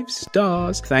 5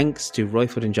 stars. Thanks to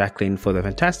Roifield and Jacqueline for the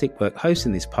fantastic work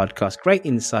hosting this podcast. Great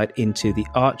insight into the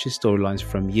Archer storylines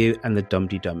from you and the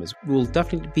Dumpty-Dummers. We'll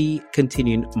definitely be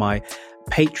continuing my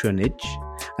patronage,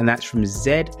 and that's from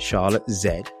Z Charlotte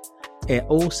Z.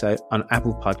 Also on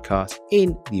Apple Podcasts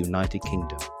in the United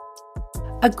Kingdom.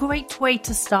 A great way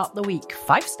to start the week.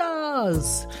 5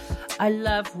 stars. I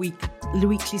love the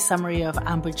weekly summary of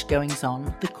Ambridge goings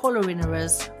on, the caller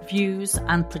winners, views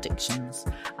and predictions,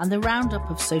 and the roundup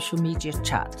of social media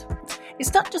chat.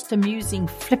 It's not just amusing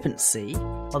flippancy,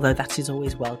 although that is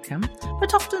always welcome,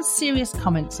 but often serious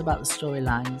comments about the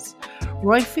storylines.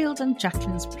 Roifield and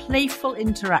Jacqueline's playful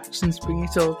interactions bring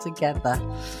it all together.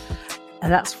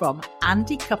 And that's from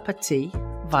Andy Cuppa Tea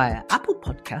via Apple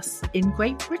Podcasts in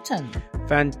Great Britain.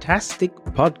 Fantastic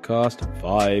podcast,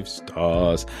 5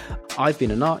 stars. I've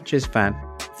been an Archers fan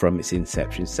from its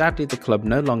inception. Sadly, the club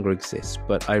no longer exists,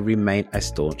 but I remain a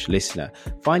staunch listener.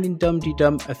 Finding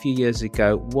Dumpty-Dum a few years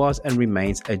ago was and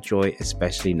remains a joy,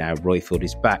 especially now Roifield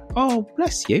is back. Oh,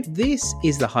 bless you. This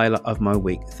is the highlight of my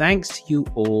week. Thanks to you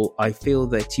all. I feel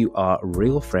that you are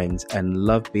real friends and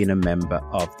love being a member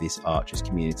of this Archers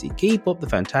community. Keep up the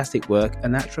fantastic work.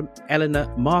 And that's from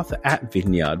Eleanor Martha at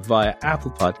Vineyard via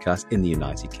Apple Podcasts in the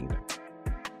United Kingdom.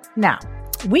 Now,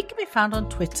 we can be found on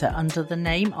Twitter under the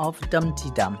name of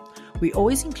Dumpty-Dum. We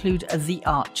always include the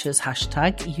Archers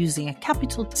hashtag using a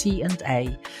capital T and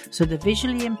A, so the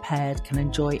visually impaired can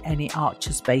enjoy any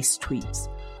Archers-based tweets.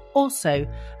 Also,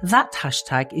 that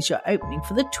hashtag is your opening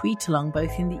for the tweet along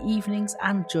both in the evenings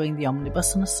and during the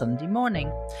omnibus on a Sunday morning.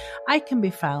 I can be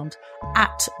found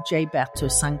at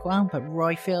Jberto Sanguin, but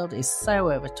Roifield is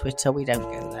so over Twitter we don't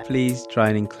go there. Please try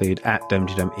and include at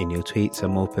Dumpty-Dum in your tweets so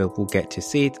more people get to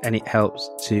see it, and it helps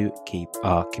to keep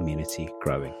our community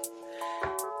growing.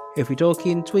 If we're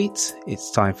talking tweets, it's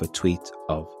time for Tweet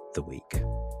of the Week.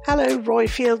 Hello,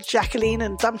 Roifield, Jacqueline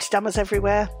and Dumpty-Dummers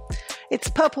everywhere. It's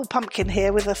Purple Pumpkin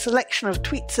here with a selection of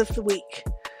tweets of the week.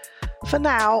 For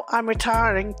now, I'm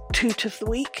retiring Toot of the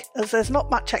Week, as there's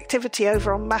not much activity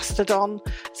over on Mastodon.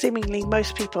 Seemingly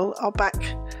most people are back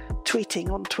tweeting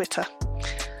on Twitter.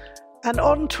 And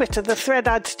on Twitter, the thread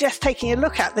I'd suggest taking a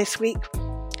look at this week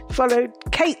followed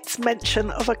Kate's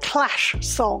mention of a Clash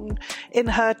song in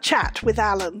her chat with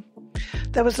Alan.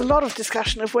 There was a lot of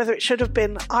discussion of whether it should have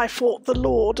been I Fought the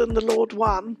Lord and the Lord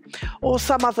Won, or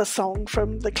some other song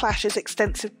from the Clash's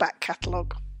extensive back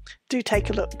catalogue. Do take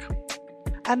a look.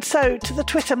 And so to the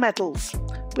Twitter medals,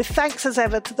 with thanks as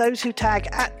ever to those who tag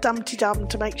at Dumpty-Dum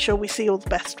to make sure we see all the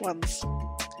best ones.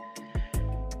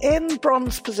 In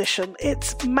bronze position,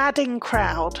 it's Madding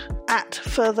Crowd at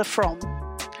Further From.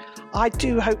 I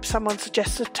do hope someone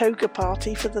suggests a toga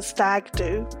party for the stag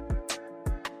do.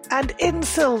 And in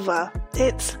silver,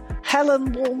 it's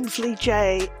Helen Walmsley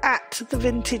J at The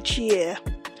Vintage Year.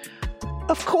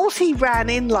 Of course he ran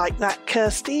in like that,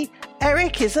 Kirsty.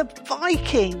 Eric is a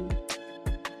Viking.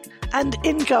 And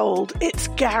in gold, it's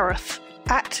Gareth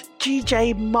at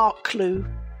GJ Marklew.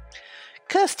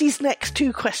 Kirsty's next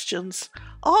two questions.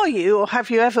 Are you or have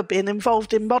you ever been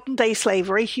involved in modern-day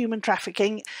slavery, human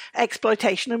trafficking,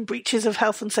 exploitation and breaches of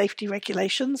health and safety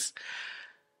regulations?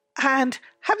 And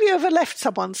have you ever left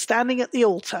someone standing at the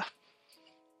altar?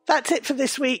 That's it for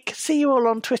this week. See you all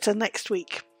on Twitter next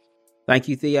week. Thank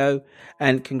you, Theo,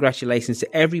 and congratulations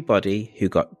to everybody who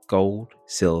got gold,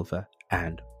 silver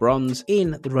and bronze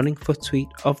in the Running Foot Tweet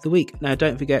of the Week. Now,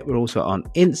 don't forget, we're also on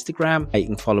Instagram. You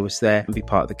can follow us there and be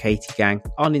part of the Katie Gang.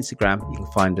 On Instagram, you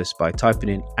can find us by typing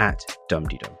in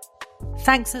 @DumDum.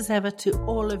 Thanks as ever to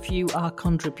all of you, our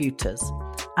contributors,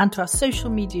 and to our social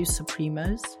media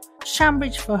supremos,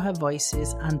 Shambridge for her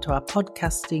voices, and to our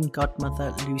podcasting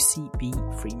godmother, Lucy B.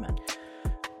 Freeman.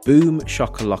 Boom,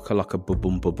 shaka-laka-laka,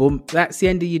 boom, boom, boom. That's the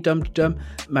end of your Dum-Dum.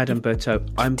 Madame Berto,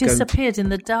 I'm disappeared in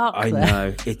the dark. I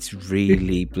know, it's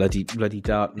really bloody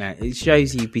dark now. It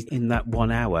shows you in that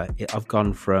 1 hour, I've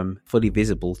gone from fully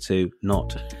visible to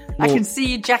not. I can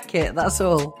see your jacket, that's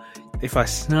all. If I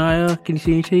smile, can you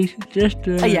see your teeth? Just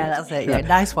oh, yeah, that's it. Yeah,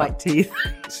 nice white teeth.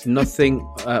 It's nothing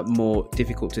more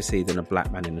difficult to see than a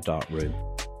black man in a dark room.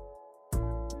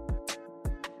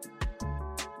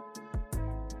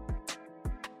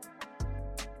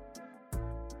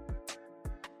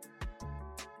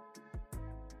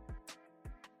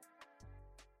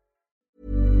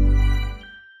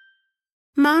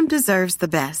 Mom deserves the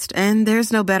best, and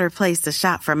there's no better place to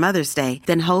shop for Mother's Day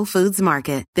than Whole Foods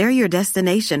Market. They're your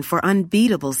destination for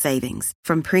unbeatable savings,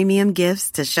 from premium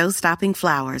gifts to show-stopping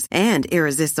flowers and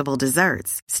irresistible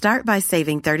desserts. Start by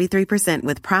saving 33%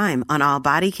 with Prime on all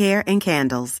body care and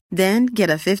candles. Then get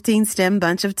a 15-stem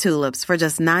bunch of tulips for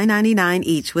just $9.99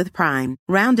 each with Prime.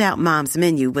 Round out Mom's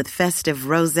menu with festive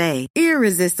rosé,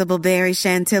 irresistible berry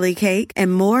chantilly cake,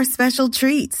 and more special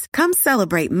treats. Come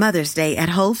celebrate Mother's Day at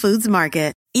Whole Foods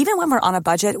Market. Even when we're on a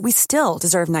budget, we still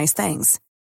deserve nice things.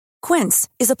 Quince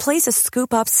is a place to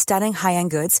scoop up stunning high-end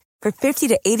goods for 50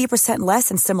 to 80% less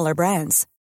than similar brands.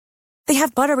 They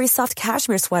have buttery soft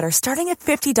cashmere sweaters starting at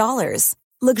 $50,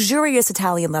 luxurious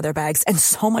Italian leather bags, and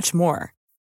so much more.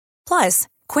 Plus,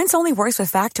 Quince only works with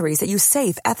factories that use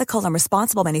safe, ethical, and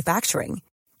responsible manufacturing.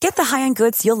 Get the high-end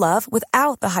goods you'll love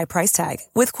without the high price tag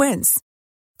with Quince.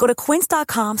 Go to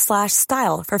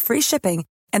quince.com/style for free shipping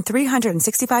and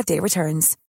 365-day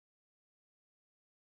returns.